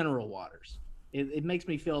prefer the mineral waters. It makes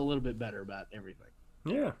me feel a little bit better about everything.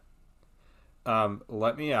 Yeah.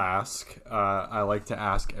 Let me ask. I like to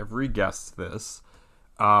ask every guest this.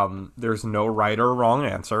 There's no right or wrong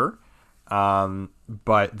answer,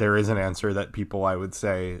 but there is an answer that people, I would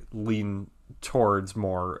say, lean towards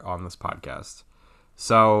more on this podcast.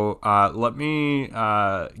 So let me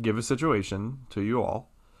give a situation to you all.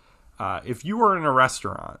 If you were in a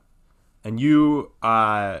restaurant and you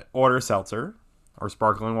order seltzer or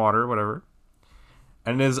sparkling water, whatever,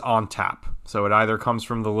 and it is on tap, so it either comes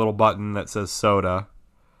from the little button that says soda,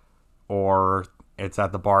 or it's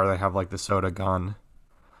at the bar, they have like the soda gun.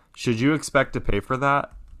 Should you expect to pay for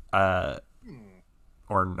that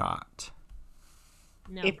or not?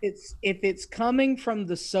 No. If it's coming from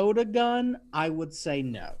the soda gun, I would say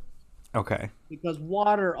no, Okay. because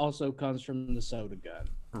water also comes from the soda gun.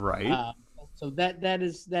 Right. So that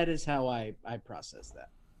is how I process that.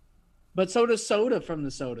 But so does soda from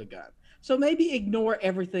the soda gun. So maybe ignore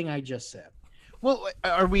everything I just said. Well,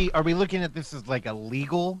 are we looking at this as like a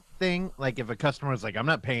legal thing? Like if a customer is like, "I'm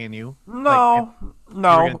not paying you." No, you're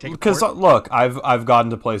no, gonna take it because for it? look, I've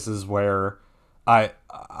gotten to places where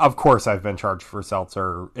of course, I've been charged for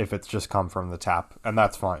seltzer if it's just come from the tap, and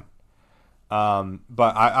that's fine.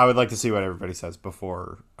 But I would like to see what everybody says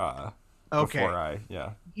before. Okay. Before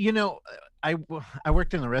yeah. You know, I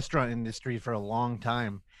worked in the restaurant industry for a long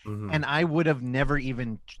time, Mhm. and I would have never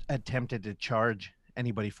even attempted to charge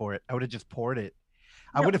anybody for it. I would have just poured it.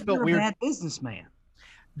 I would have felt You're weird. a bad businessman.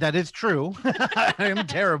 That is true. I am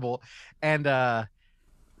terrible. And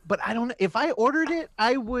but I don't, if I ordered it,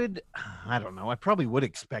 I don't know. I probably would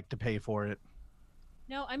expect to pay for it.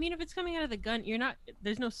 No, I mean if it's coming out of the gun,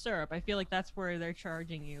 there's no syrup. I feel like that's where they're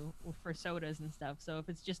charging you for sodas and stuff. So if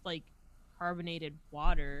it's just like carbonated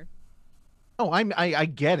water. Oh, I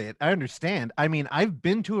get it. I understand. I mean, I've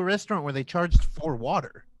been to a restaurant where they charged for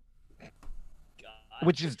water, God.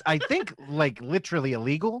 which is, I think, like literally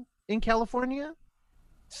illegal in California.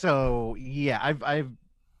 So yeah, I've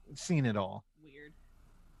seen it all. Weird.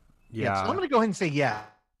 Yeah. So I'm gonna go ahead and say yeah,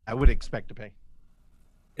 I would expect to pay.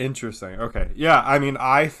 Interesting. Okay. Yeah, I mean,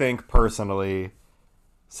 I think personally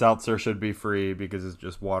seltzer should be free because it's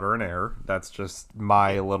just water and air. That's just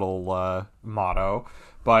my little motto.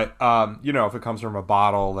 But you know, if it comes from a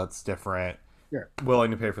bottle, that's different. Sure.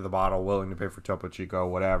 Willing to pay for the bottle, willing to pay for Topo Chico,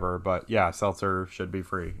 whatever. But yeah, seltzer should be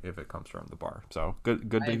free if it comes from the bar. So good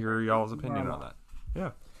to hear y'all's opinion on that.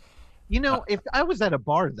 Yeah. You know, if I was at a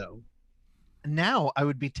bar though, now I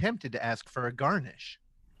would be tempted to ask for a garnish.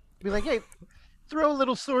 Be like, hey, throw a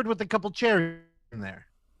little sword with a couple cherries in there.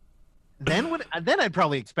 Then I'd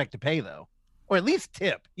probably expect to pay though, or at least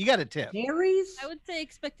tip. You got to tip. Cherries? I would say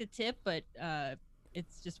expect a tip, but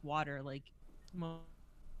it's just water. Like most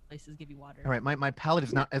places give you water. All right, my palate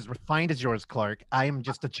is not as refined as yours, Clark. I am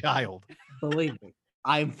just a child. Believe me,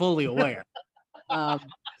 I am fully aware.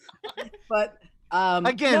 But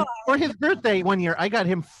Again, no, for his birthday one year, I got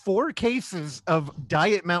him 4 cases of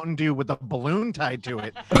Diet Mountain Dew with a balloon tied to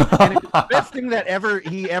it, and it's the best thing that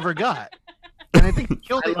he ever got. And I think he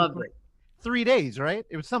killed I it in loved it. 3 days, right?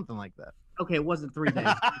 It was something like that. Okay, it wasn't 3 days.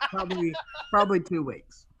 It was probably 2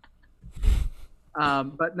 weeks.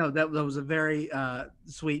 But no, that was a very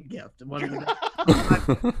sweet gift. It wasn't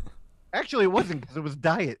Actually, it wasn't because it was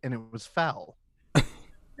diet and it was foul.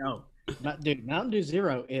 no, dude. Mountain Dew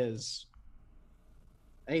Zero is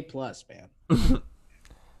A+, man.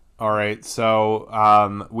 All right,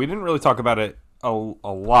 so we didn't really talk about it a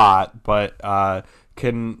lot, but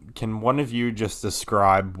can one of you just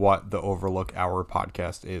describe what the Overlook Hour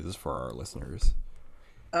podcast is for our listeners?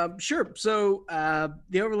 Sure. So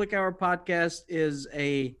the Overlook Hour podcast is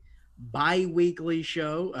a bi-weekly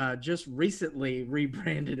show, just recently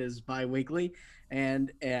rebranded as bi-weekly.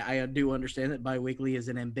 And I do understand that bi-weekly is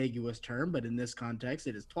an ambiguous term, but in this context,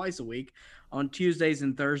 it is twice a week on Tuesdays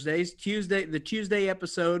and Thursdays. The Tuesday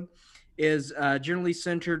episode is generally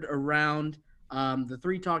centered around the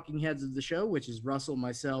three talking heads of the show, which is Russell,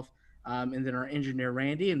 myself, and then our engineer,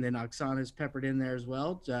 Randy, and then Oksana is peppered in there as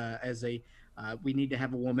well as a we need to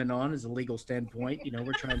have a woman on as a legal standpoint.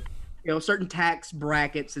 We're trying, certain tax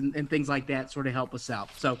brackets and things like that sort of help us out.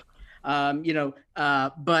 So,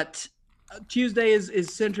 but Tuesday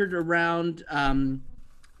is centered around,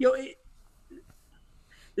 the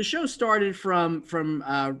show started from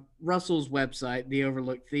Russell's website, the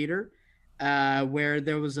Overlook Theater, where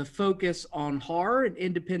there was a focus on horror and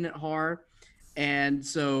independent horror. And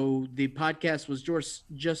so the podcast was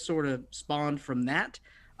just sort of spawned from that.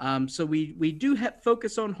 So we do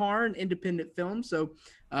focus on horror and independent films. So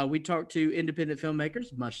we talk to independent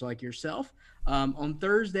filmmakers, much like yourself, on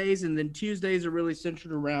Thursdays, and then Tuesdays are really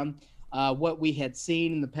centered around what we had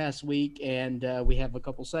seen in the past week, and we have a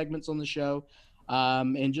couple segments on the show,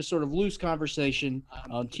 and just sort of loose conversation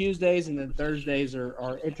on Tuesdays, and then Thursdays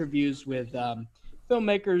are interviews with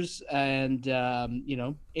filmmakers and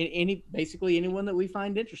basically anyone that we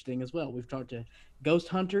find interesting as well. We've talked to ghost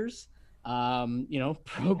hunters,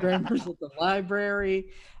 programmers at the library,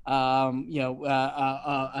 a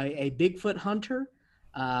Bigfoot hunter.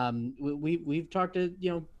 We've talked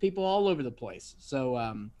to people all over the place.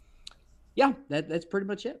 So that's pretty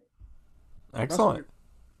much it. Excellent.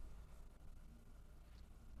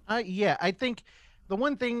 Yeah, I think the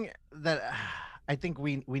one thing that I think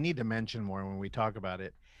we need to mention more when we talk about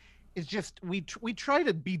it is just we try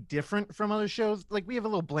to be different from other shows. Like we have a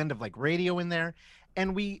little blend of like radio in there,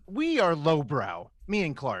 and we are lowbrow, me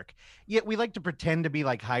and Clark. Yet we like to pretend to be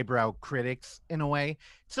like highbrow critics in a way.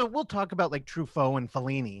 So we'll talk about like Truffaut and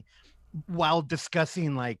Fellini while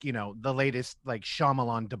discussing like the latest like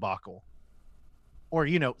Shyamalan debacle, or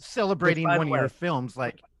celebrating one of your films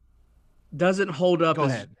like. Doesn't hold up. Go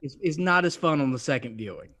ahead. Is not as fun on the second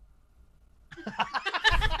viewing.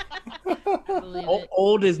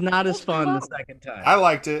 Old is not as fun the second time. I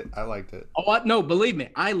liked it. Oh, no, believe me,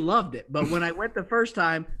 I loved it. But when I went the first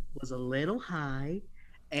time, it was a little high,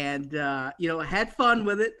 and I had fun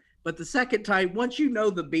with it. But the second time, once you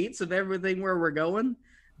know the beats of everything where we're going,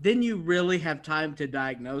 then you really have time to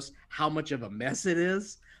diagnose how much of a mess it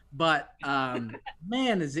is. But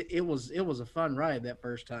man, it was a fun ride that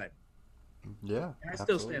first time. Yeah, I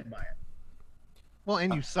still stand by it. Well,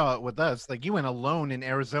 and you saw it with us. Like you went alone in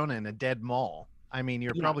Arizona in a dead mall. I mean,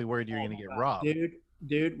 you're probably worried you're going to get robbed.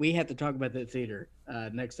 Dude, we have to talk about that theater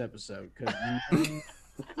next episode. Because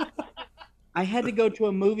I had to go to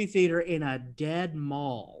a movie theater in a dead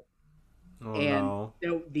mall. Oh, and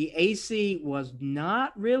no. The AC was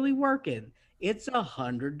not really working. It's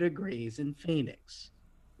 100 degrees in Phoenix,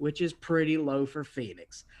 which is pretty low for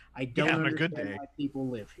Phoenix. I don't understand why people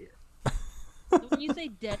live here. So when you say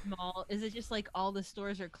dead mall, is it just like all the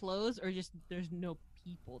stores are closed, or just there's no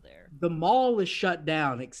people there? The mall is shut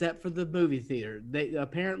down except for the movie theater.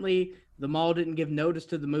 Apparently the mall didn't give notice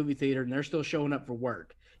to the movie theater, and they're still showing up for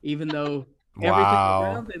work, even though everything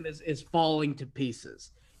around them is falling to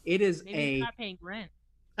pieces. It is Maybe it's not paying rent.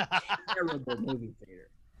 Terrible movie theater.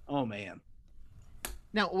 Oh man.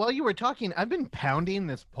 Now, while you were talking, I've been pounding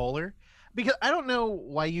this Polar because I don't know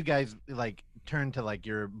why you guys like turn to like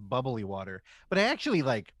your bubbly water, but I actually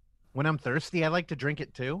like when I'm thirsty, I like to drink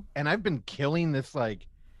it too. And I've been killing this like,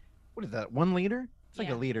 what is that? 1 liter? It's like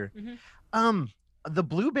a liter. Mm-hmm. The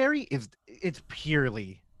blueberry it's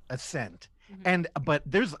purely a scent. But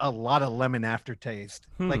there's a lot of lemon aftertaste.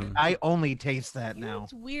 Like I only taste that now.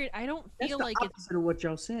 It's weird. I don't feel That's like the opposite of what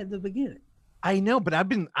y'all said at the beginning. I know, but I've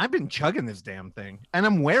been chugging this damn thing, and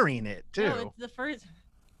I'm wearing it too. No, it's the first.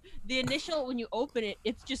 The initial when you open it,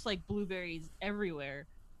 it's just like blueberries everywhere,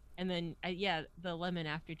 and then the lemon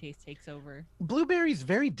aftertaste takes over. Blueberry's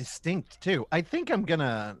very distinct too. I think I'm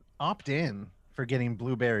gonna opt in for getting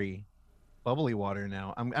blueberry bubbly water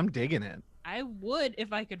now. I'm digging it. I would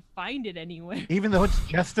if I could find it anywhere. Even though it's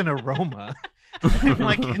just an aroma. I'm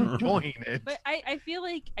like enjoying it. But I feel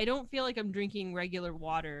like I don't feel like I'm drinking regular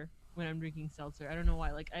water when I'm drinking seltzer. I don't know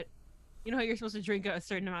why. Like you know how you're supposed to drink a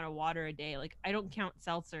certain amount of water a day. Like I don't count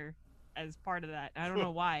seltzer as part of that. I don't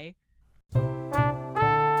know why.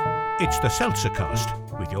 It's the Seltzer Cast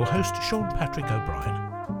with your host, Sean Patrick O'Brien.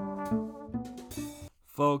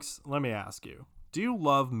 Folks, let me ask you, do you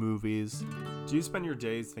love movies? Do you spend your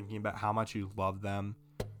days thinking about how much you love them?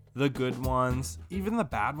 The good ones, even the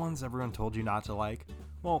bad ones everyone told you not to like?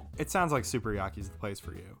 Well, it sounds like Superyaki's the place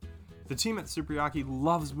for you. The team at Superyaki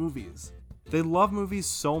loves movies. They love movies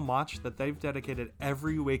so much that they've dedicated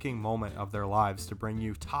every waking moment of their lives to bring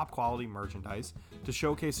you top quality merchandise to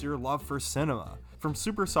showcase your love for cinema. From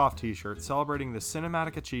super soft t-shirts celebrating the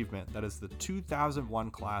cinematic achievement that is the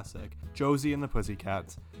 2001 classic Josie and the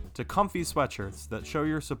Pussycats, to comfy sweatshirts that show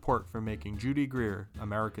your support for making Judy Greer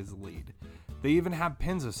America's lead. They even have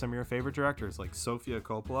pins of some of your favorite directors like Sofia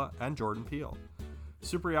Coppola and Jordan Peele.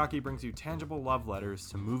 Superyaki brings you tangible love letters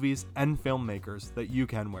to movies and filmmakers that you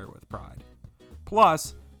can wear with pride.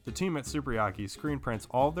 Plus, the team at Superyaki screen prints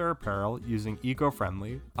all of their apparel using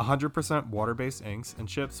eco-friendly, 100% water-based inks and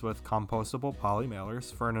ships with compostable poly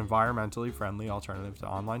mailers for an environmentally friendly alternative to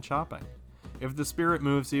online shopping. If the spirit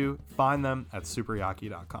moves you, find them at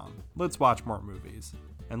superyaki.com. Let's watch more movies.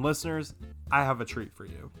 And listeners, I have a treat for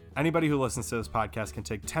you. Anybody who listens to this podcast can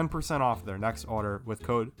take 10% off their next order with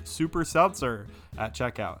code SUPERSELTZER at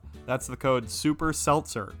checkout. That's the code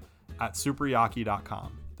SUPERSELTZER at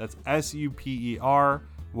superyaki.com. That's SUPERYAKI.com.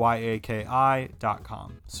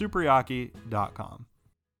 Superyaki.com.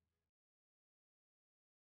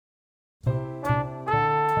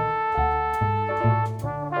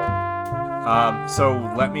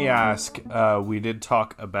 So let me ask, we did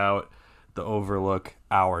talk about the Overlook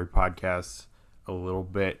Hour podcast a little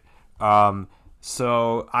bit.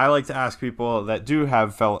 So I like to ask people that do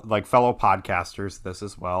have fellow podcasters this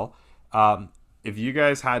as well. If you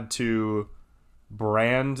guys had to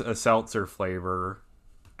brand a seltzer flavor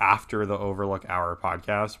after the Overlook Hour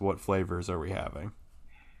podcast, what flavors are we having?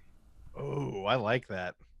 Oh, I like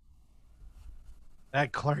that.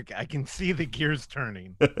 That Clark, I can see the gears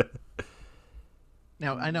turning.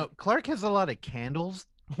 Now, I know Clark has a lot of candles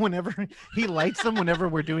whenever he lights them whenever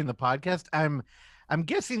we're doing the podcast. I'm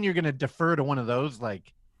guessing you're going to defer to one of those,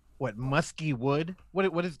 like, what, musky wood?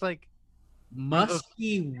 What is like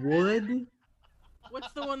musky wood?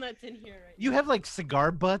 What's the one that's in here right You now? have like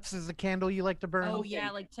cigar butts as a candle you like to burn? Oh yeah,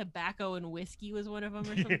 like tobacco and whiskey was one of them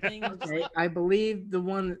or something. Okay, I believe the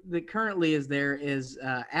one that currently is there is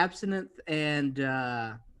absinthe and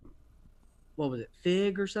what was it,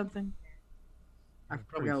 fig or something? I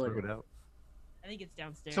forgot what it was. I think it's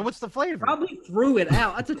downstairs. So what's the flavor? Probably threw it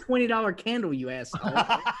out. That's a $20 candle, you asshole.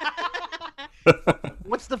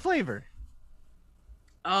 What's the flavor?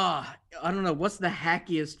 I don't know. What's the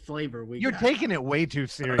hackiest flavor we You're got? taking it way too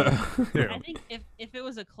serious. I think if it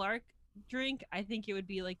was a Clark drink, I think it would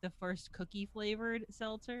be like the first cookie flavored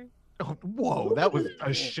seltzer. Oh, whoa, that was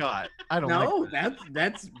a shot. I don't No, like that.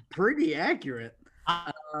 that's pretty accurate.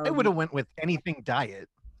 I would have went with anything diet.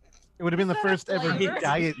 It would have been the first ever flavor?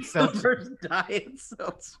 diet The seltzer. first diet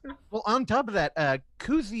seltzer. Well, on top of that,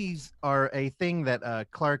 koozies are a thing that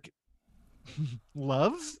Clark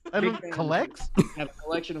loves. I Big don't fan. collects. Have a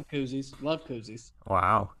collection of koozies. Love koozies.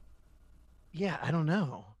 Wow. Yeah, I don't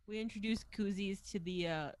know. We introduced koozies to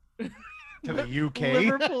the To the UK.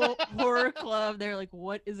 Liverpool Horror Club. They're like,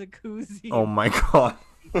 "What is a koozie?" Oh my god.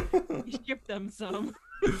 We shipped them some.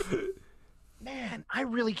 Man, I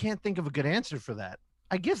really can't think of a good answer for that.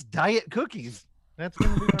 I guess diet cookies. That's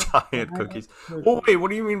gonna be our... Diet cookies. Well, wait, what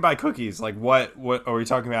do you mean by cookies? Like what are we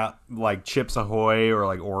talking about? Like Chips Ahoy or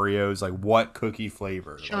like Oreos? Like what cookie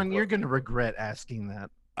flavor? Sean, like, you're gonna regret asking that.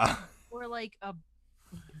 Or like a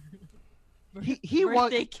He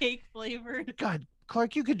walked. birthday cake flavored. God,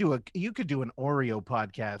 Clark, you could do an Oreo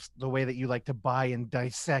podcast the way that you like to buy and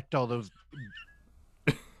dissect all those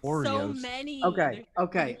Oreos. So many. Okay, There's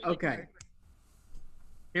okay, so many okay. flavors.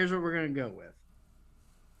 Here's what we're gonna go with.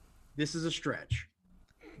 This is a stretch,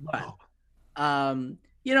 but Oh.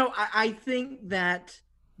 I think that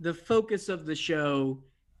the focus of the show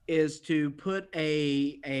is to put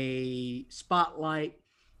a spotlight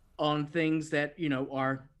on things that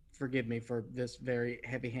are, forgive me for this very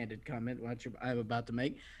heavy-handed comment which I'm about to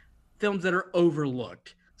make, films that are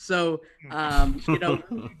overlooked. So do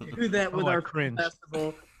that with Oh, I our cringe.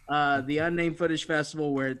 festival, the Unnamed Footage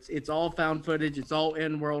Festival, where it's all found footage, it's all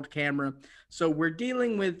in-world camera. So we're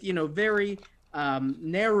dealing with very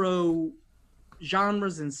narrow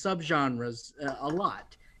genres and subgenres a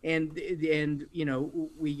lot. and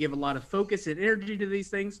we give a lot of focus and energy to these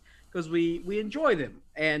things because we enjoy them,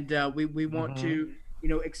 and we want to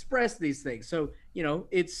express these things. So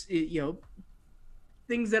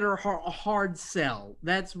things that are a hard sell.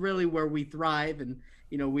 That's really where we thrive, and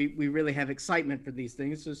we really have excitement for these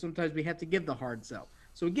things. So sometimes we have to give the hard sell.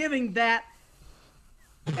 So giving that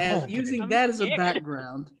as using that as a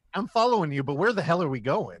background. I'm following you, but where the hell are we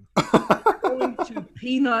going? Going to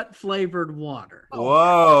peanut flavored water.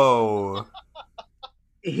 Whoa.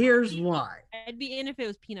 Here's why. I'd be in if it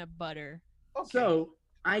was peanut butter. Okay. So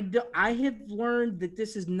I have learned that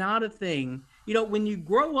this is not a thing. When you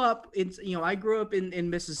grow up, I grew up in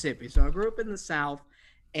Mississippi, so I grew up in the South,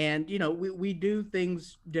 and we do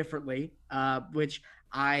things differently, which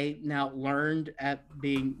I now learned at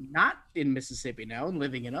being not in Mississippi now and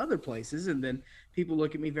living in other places, and then people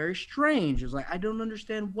look at me very strange. It's like, I don't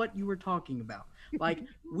understand what you were talking about. Like,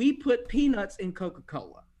 we put peanuts in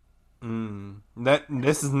Coca-Cola.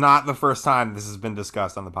 This is not the first time this has been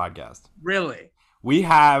discussed on the podcast. Really? We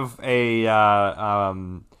have a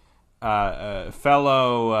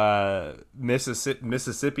fellow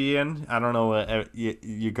Mississippian. I don't know what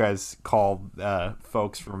you guys call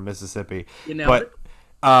folks from Mississippi, who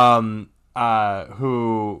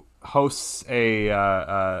hosts a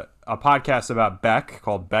podcast about Beck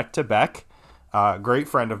called Beck to Beck. Great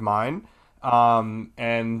friend of mine,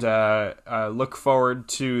 and look forward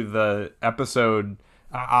to the episode.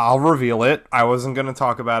 I'll reveal it. I wasn't going to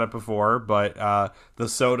talk about it before, but the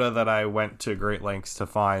soda that I went to great lengths to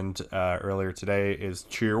find earlier today is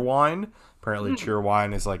Cheerwine. Apparently,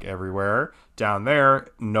 Cheerwine is like everywhere down there,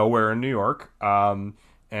 nowhere in New York.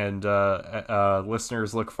 And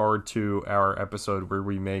listeners, look forward to our episode where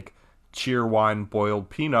we make Cheerwine boiled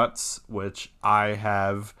peanuts, which I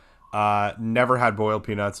have never had boiled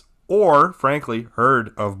peanuts or, frankly,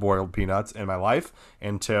 heard of boiled peanuts in my life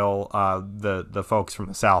until the folks from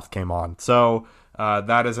the South came on. So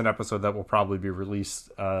that is an episode that will probably be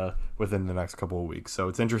released within the next couple of weeks. So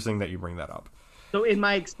it's interesting that you bring that up. So in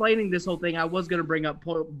my explaining this whole thing, I was going to bring up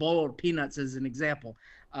boiled peanuts as an example,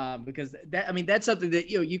 because that's something that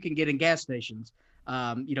you can get in gas stations.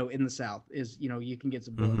 In the South is you can get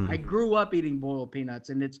some boiled. I grew up eating boiled peanuts,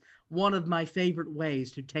 and it's one of my favorite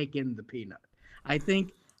ways to take in the peanut. I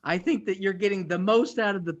think that you're getting the most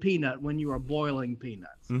out of the peanut when you are boiling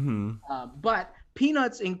peanuts. But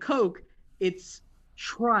peanuts in Coke,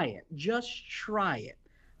 try it. Just try it.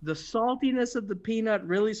 The saltiness of the peanut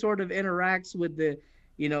really sort of interacts with the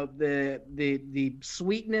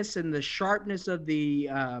sweetness and the sharpness of the.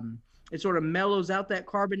 It sort of mellows out that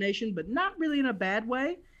carbonation, but not really in a bad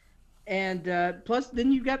way. And plus,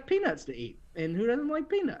 then you've got peanuts to eat, and who doesn't like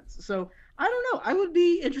peanuts? So I don't know. I would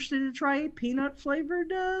be interested to try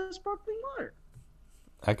peanut-flavored sparkling water.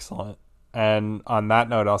 Excellent. And on that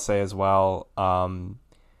note, I'll say as well,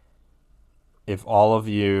 if all of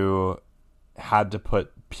you had to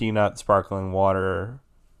put peanut sparkling water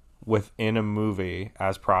within a movie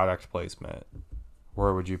as product placement,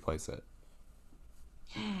 where would you place it?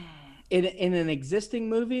 In an existing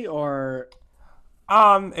movie, or?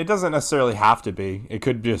 It doesn't necessarily have to be. It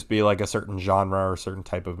could just be like a certain genre or a certain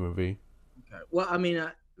type of movie. Okay.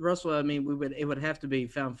 Well, Russell, it would have to be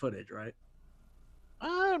found footage, right?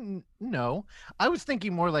 No. I was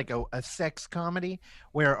thinking more like a sex comedy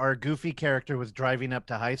where our goofy character was driving up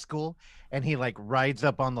to high school, and he like rides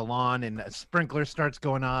up on the lawn, and a sprinkler starts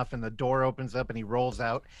going off, and the door opens up, and he rolls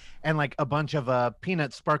out, and like a bunch of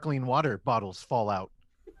peanut sparkling water bottles fall out.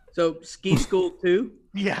 So Ski School 2?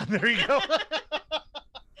 Yeah, there you go.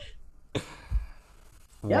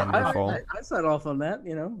 Yeah, Wonderful. I set off on that.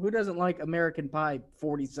 Who doesn't like American Pie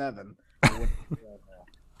 47?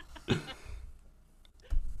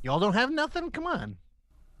 Y'all don't have nothing? Come on.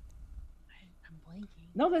 I'm blanking.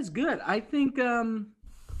 No, that's good. I think I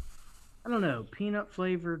don't know, peanut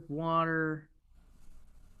flavored water.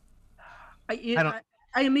 I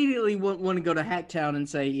immediately want to go to Hacktown and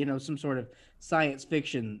say, some sort of science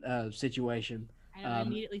fiction situation. I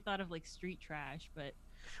immediately thought of like street trash, but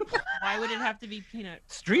why would it have to be peanut?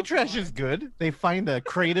 Street trash is good. They find a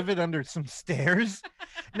crate of it under some stairs.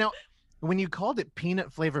 Now, when you called it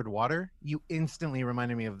peanut flavored water, you instantly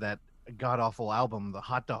reminded me of that god awful album, the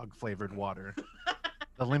hot dog flavored water,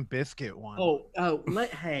 the Limp Bizkit one.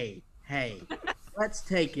 Hey, let's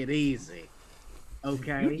take it easy.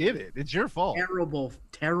 Okay. You did it. It's your fault.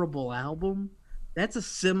 Terrible album. That's a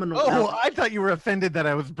seminal. Oh, I thought you were offended that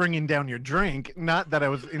I was bringing down your drink, not that I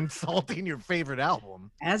was insulting your favorite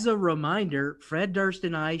album. As a reminder, Fred Durst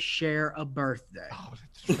and I share a birthday. Oh,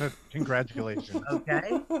 congratulations.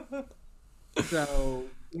 Okay. So,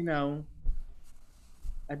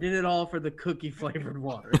 I did it all for the cookie flavored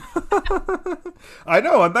water. I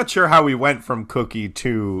know. I'm not sure how we went from cookie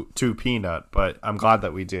to peanut, but I'm glad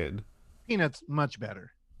that we did. Peanut's much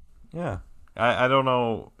better. Yeah. I don't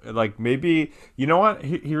know. Like, maybe, you know what?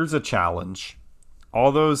 Here's a challenge.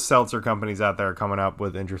 All those seltzer companies out there are coming up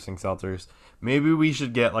with interesting seltzers. Maybe we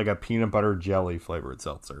should get like a peanut butter jelly flavored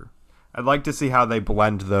seltzer. I'd like to see how they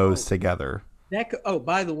blend those together.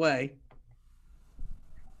 By the way,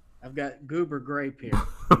 I've got Goober Grape here.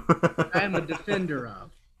 I am a defender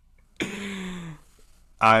of.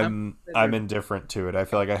 I'm indifferent to it. I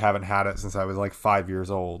feel like I haven't had it since I was like 5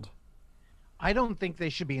 years old. I don't think they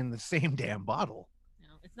should be in the same damn bottle. No,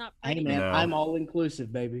 it's not. Hey pretty. man, No. I'm all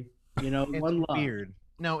inclusive, baby. You know, It's one love. weird.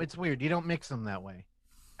 No, it's weird. You don't mix them that way.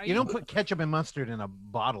 Are You don't put ketchup and mustard in a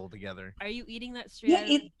bottle together. Are you eating that straight Yeah, out of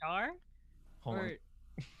the jar? Hold on. Or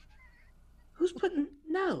Who's putting?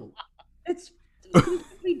 No, it's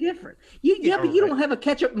completely different. Yeah, but you don't have a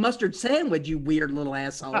ketchup mustard sandwich, you weird little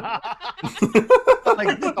asshole. Like salt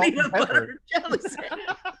and Peanut pepper. butter jelly sandwich.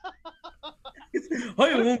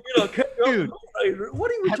 I won't get a ketchup. Dude.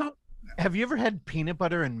 What are you talking? Have you ever had peanut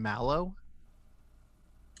butter and mallow?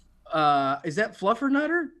 Is that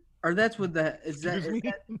fluffernutter? Or that's with the Excuse me?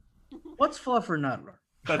 what's fluffernutter?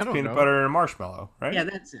 That's I don't peanut know. butter and marshmallow, right? Yeah,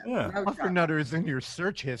 that's it. Yeah. Fluffernutter is in your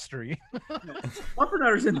search history.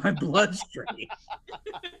 Fluffernutter's in my bloodstream.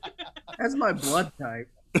 That's my blood type.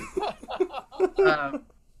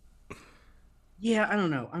 Yeah, I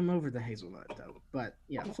don't know. I'm over the hazelnut though, but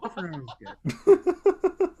yeah, fluffernutter is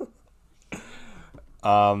good.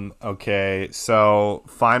 Okay, so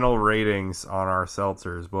final ratings on our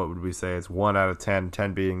seltzers. What would we say? It's 1 out of 10.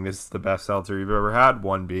 10 being this is the best seltzer you've ever had.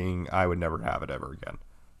 1 being I would never have it ever again.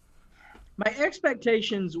 My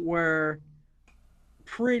expectations were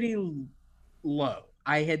pretty low.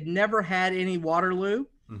 I had never had any Waterloo.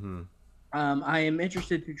 Mm-hmm. I am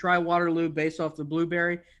interested to try Waterloo based off the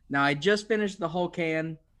blueberry. Now, I just finished the whole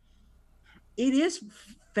can. It is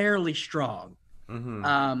fairly strong.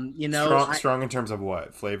 Mm-hmm. You know, strong in terms of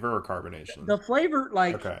what? Flavor or carbonation? the flavor,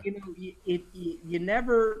 like, Okay. you know, you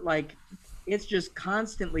never, like, it's just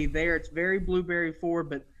constantly there. It's very blueberry forward,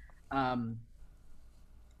 but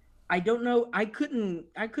I don't know. I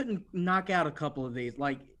couldn't knock out a couple of these.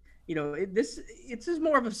 Like, you know, it's just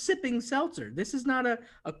more of a sipping seltzer. This is not a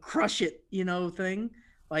crush it, you know, thing.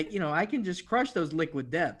 Like, you know, I can just crush those liquid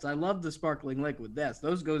deaths. I love the sparkling liquid deaths.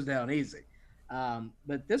 Those goes down easy.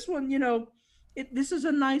 But this one, you know, this is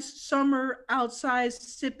a nice summer outside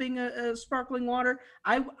sipping a sparkling water.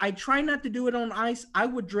 I try not to do it on ice. I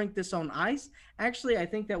would drink this on ice. Actually, I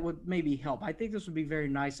think that would maybe help. I think this would be very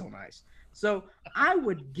nice on ice. So I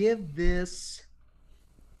would give this.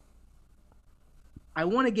 I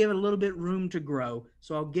want to give it a little bit room to grow,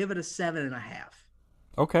 so I'll give it a 7.5.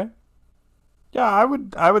 Okay. Yeah,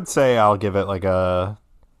 I would say I'll give it like I'll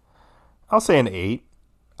say an 8.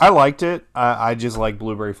 I liked it. I just like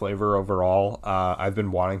blueberry flavor overall. I've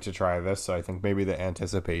been wanting to try this, so I think maybe the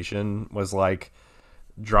anticipation was like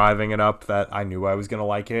driving it up that I knew I was going to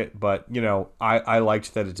like it. But, you know, I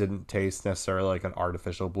liked that it didn't taste necessarily like an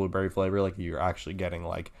artificial blueberry flavor. Like you're actually getting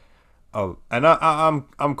like, oh, and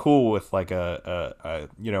I'm cool with like a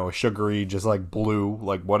you know, a sugary, just like blue.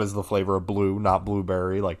 Like what is the flavor of blue, not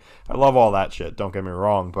blueberry? Like I love all that shit. Don't get me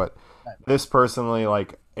wrong. But this personally,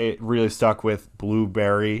 like, it really stuck with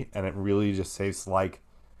blueberry, and it really just tastes like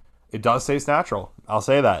it does taste natural. I'll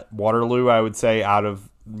say that. Waterloo, I would say, out of,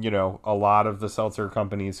 you know, a lot of the seltzer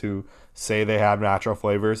companies who say they have natural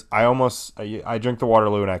flavors, I drink the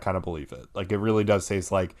Waterloo and I kind of believe it. Like it really does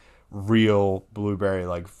taste like real blueberry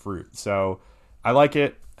like fruit. So I like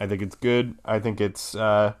it. I think it's good. I think it's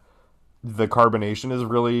the carbonation is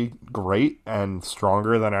really great and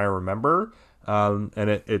stronger than I remember. And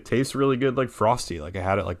it tastes really good, like frosty, like I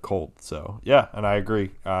had it like cold. So yeah, and I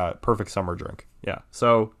agree. Perfect summer drink. Yeah.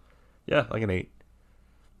 So yeah, like an 8.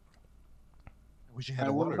 I wish you had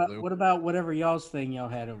a What Waterloo. about whatever y'all's thing y'all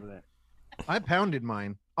had over there? I pounded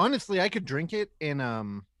mine. Honestly, I could drink it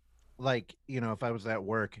in like, you know, if I was at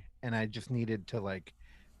work and I just needed to like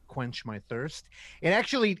quench my thirst.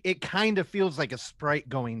 It kind of feels like a Sprite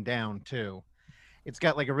going down too. It's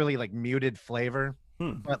got like a really like muted flavor,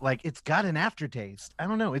 but like it's got an aftertaste. I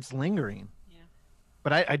don't know, it's lingering. Yeah.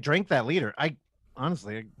 But I drank that liter. I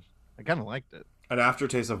honestly kind of liked it. An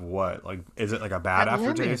aftertaste of what? Like, is it like a bad That lemon.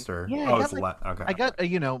 aftertaste or? Yeah, oh, I it's got, okay. I got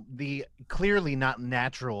you know, the clearly not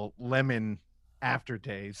natural lemon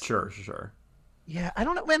aftertaste. Sure. Yeah, I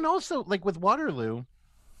don't know. And also, like with Waterloo,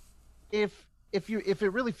 if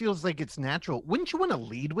it really feels like it's natural, wouldn't you want to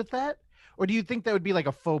lead with that? Or do you think that would be like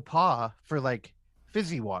a faux pas for like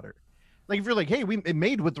fizzy water? Like if you're like, hey, it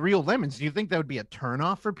made with real lemons, do you think that would be a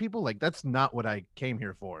turnoff for people? Like that's not what I came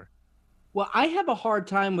here for. Well, I have a hard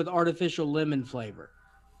time with artificial lemon flavor.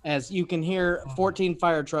 As you can hear 14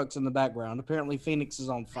 fire trucks in the background. Apparently Phoenix is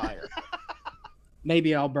on fire.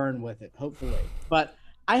 Maybe I'll burn with it, hopefully. But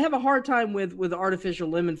I have a hard time with artificial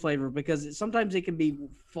lemon flavor because sometimes it can be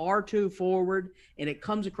far too forward and it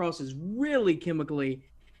comes across as really chemically,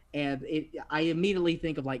 and I immediately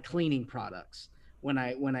think of like cleaning products when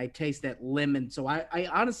I taste that lemon. So I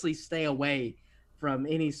honestly stay away from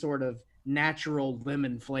any sort of natural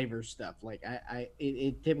lemon flavor stuff. Like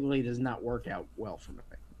it typically does not work out well for me.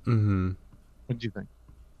 Mm-hmm. What do you think?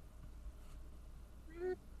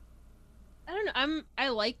 I don't know. I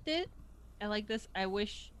liked it. I like this. I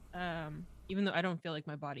wish, even though I don't feel like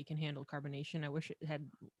my body can handle carbonation, I wish it had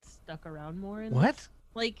stuck around more. In What? This.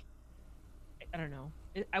 Like, I don't know.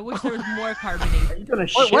 I wish there was more carbonation. Are you gonna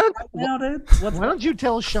shit right now, dude? Why don't you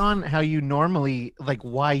tell Sean how you normally like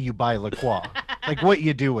why you buy La Croix? Like what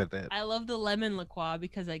you do with it? I love the lemon La Croix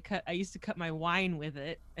because I used to cut my wine with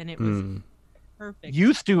it, and it was perfect.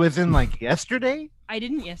 Used to, as in like yesterday? I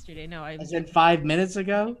didn't yesterday. No, I said 5 minutes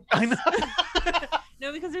ago. I know.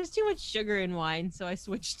 No, because there's too much sugar in wine, so I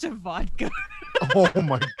switched to vodka. Oh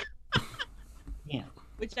my god. Yeah.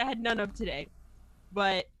 Which I had none of today.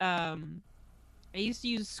 But I used to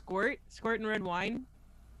use squirt and red wine.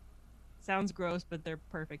 Sounds gross, but they're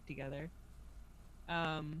perfect together.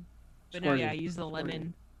 But no, yeah, I use the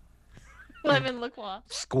lemon La Croix.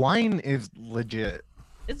 Squine is legit.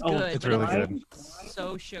 It's good. It's really good.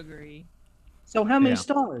 So sugary. So how many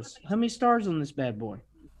stars? How many stars on this bad boy?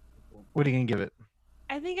 What are you gonna give it?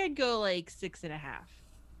 I think I'd go like 6.5.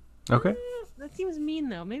 Okay. That seems mean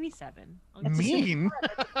though. Maybe 7. Mean?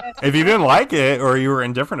 If you didn't like it or you were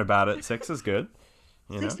indifferent about it, 6 is good.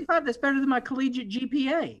 You know? 65. That's better than my collegiate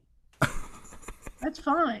GPA. That's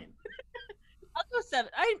fine. I'll go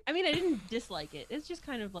 7. I mean, I didn't dislike it. It's just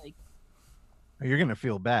kind of like. You're gonna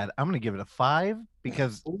feel bad. I'm gonna give it a 5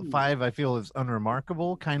 because 5 I feel is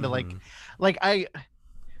unremarkable. Kind of like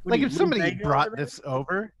if somebody brought this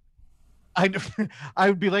over, I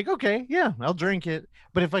would be like, okay, yeah, I'll drink it.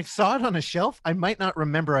 But if I saw it on a shelf, I might not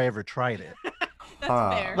remember I ever tried it.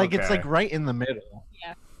 That's fair. Like it's like right in the middle.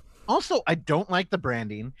 Yeah. Also, I don't like the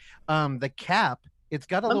branding. The cap, it's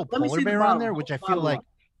got a little polar bear on there, which I feel like.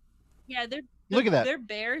 Yeah, look at that. Their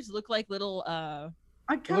bears look like little.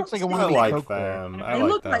 It looks like a I like them. They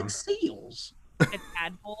look like seals. A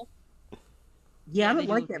tadpole. Yeah, I don't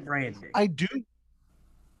like that branding. I do.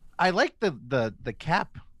 I like the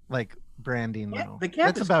cap like branding though. The cap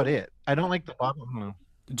That's about it. I don't like the bottom.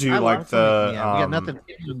 Do you like the? We got nothing.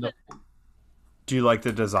 Do you like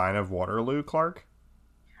the design of Waterloo, Clark?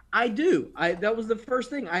 I do. That was the first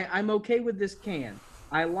thing. I'm okay with this can.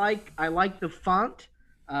 I like the font.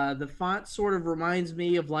 The font sort of reminds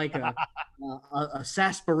me of like a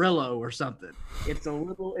sarsaparilla or something. It's a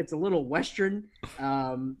little Western.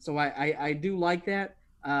 So I do like that.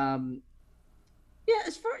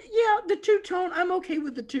 The two-tone, I'm okay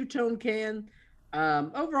with the two-tone can.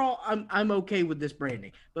 Overall, I'm okay with this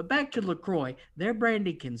branding. But back to LaCroix, their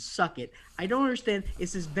branding can suck it. I don't understand.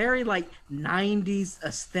 It's this very like 90s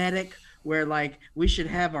aesthetic where like we should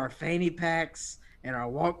have our fanny packs and our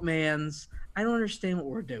Walkmans. I don't understand what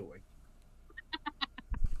we're doing.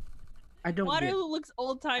 I don't. Waterloo looks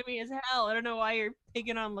old-timey as hell. I don't know why you're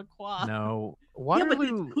picking on La Croix. No, Waterloo. Yeah,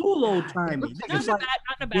 but it's cool old-timey. Not in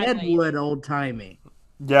a bad way. Deadwood old-timey.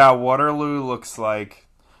 Yeah, Waterloo looks like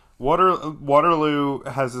Waterloo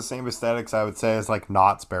has the same aesthetics I would say as like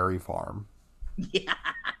Knott's Berry Farm. Yeah.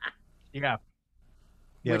 Yeah.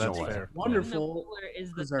 Yeah, that's fair. Wonderful.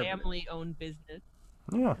 Is the family-owned business.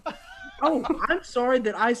 Yeah. Oh, I'm sorry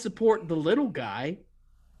that I support the little guy.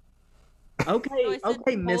 Okay,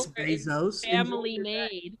 okay, Miss Bezos. Family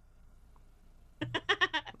made.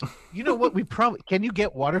 You know what? Can you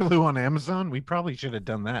get Waterloo on Amazon? We probably should have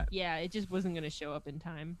done that. Yeah, it just wasn't going to show up in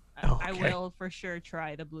time. Okay. I will for sure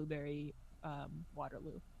try the blueberry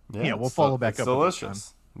Waterloo. Yeah, we'll follow back up.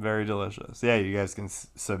 Delicious. Very delicious. Yeah, you guys can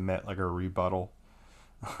submit like a rebuttal.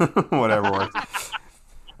 Whatever works.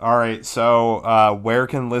 All right, so where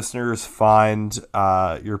can listeners find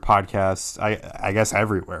your podcast? I guess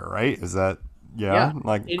everywhere, right? Is that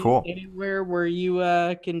cool? Anywhere where you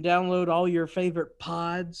can download all your favorite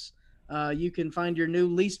pods, you can find your new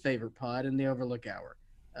least favorite pod in the Overlook Hour.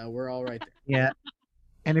 We're all right there. Yeah,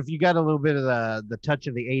 and if you got a little bit of the touch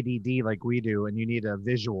of the ADD like we do, and you need a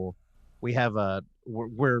visual,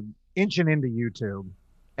 we're inching into YouTube,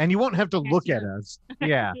 and you won't have to look at us.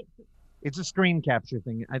 Yeah. It's a screen capture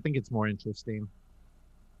thing. I think it's more interesting.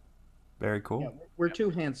 Very cool. Yeah, we're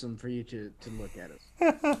too handsome for you to look at us.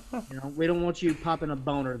 We don't want you popping a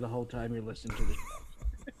boner the whole time you're listening to the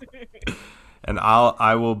show. And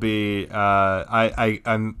I will be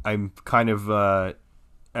I'm kind of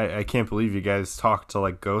I can't believe you guys talk to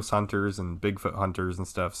like ghost hunters and Bigfoot hunters and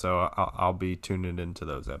stuff, so I'll be tuning into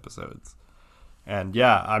those episodes. And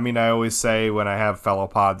yeah, I mean, I always say when I have fellow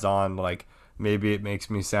pods on, like, maybe it makes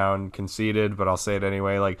me sound conceited, but I'll say it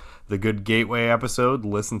anyway, like, the good gateway episode,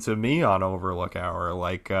 listen to me on Overlook Hour,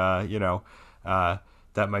 like, that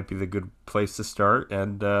might be the good place to start.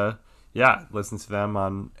 And yeah, listen to them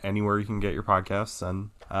on anywhere you can get your podcasts. And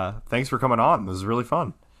thanks for coming on. This was really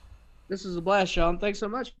fun. This is a blast, Sean. Thanks so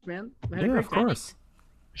much, man. I had a Yeah, great of time. course.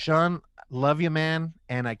 Sean, love you, man,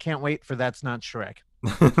 and I can't wait for That's Not Shrek.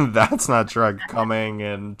 That's Not Shrek coming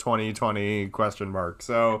in 2020 ?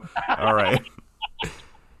 So, all right.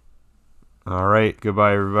 All right.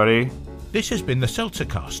 Goodbye, everybody. This has been the Seltzer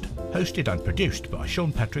Cast, hosted and produced by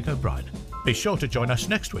Sean Patrick O'Brien. Be sure to join us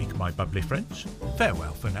next week, my bubbly friends.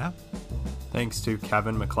 Farewell for now. Thanks to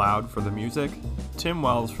Kevin MacLeod for the music, Tim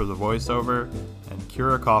Wells for the voiceover, and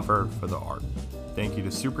Kira Coffer for the art. Thank you to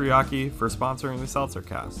Superyaki for sponsoring the Seltzer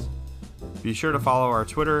Cast. Be sure to follow our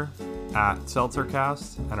Twitter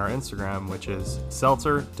 @SeltzerCast and our Instagram, which is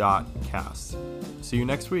seltzer.cast. See you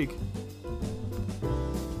next week.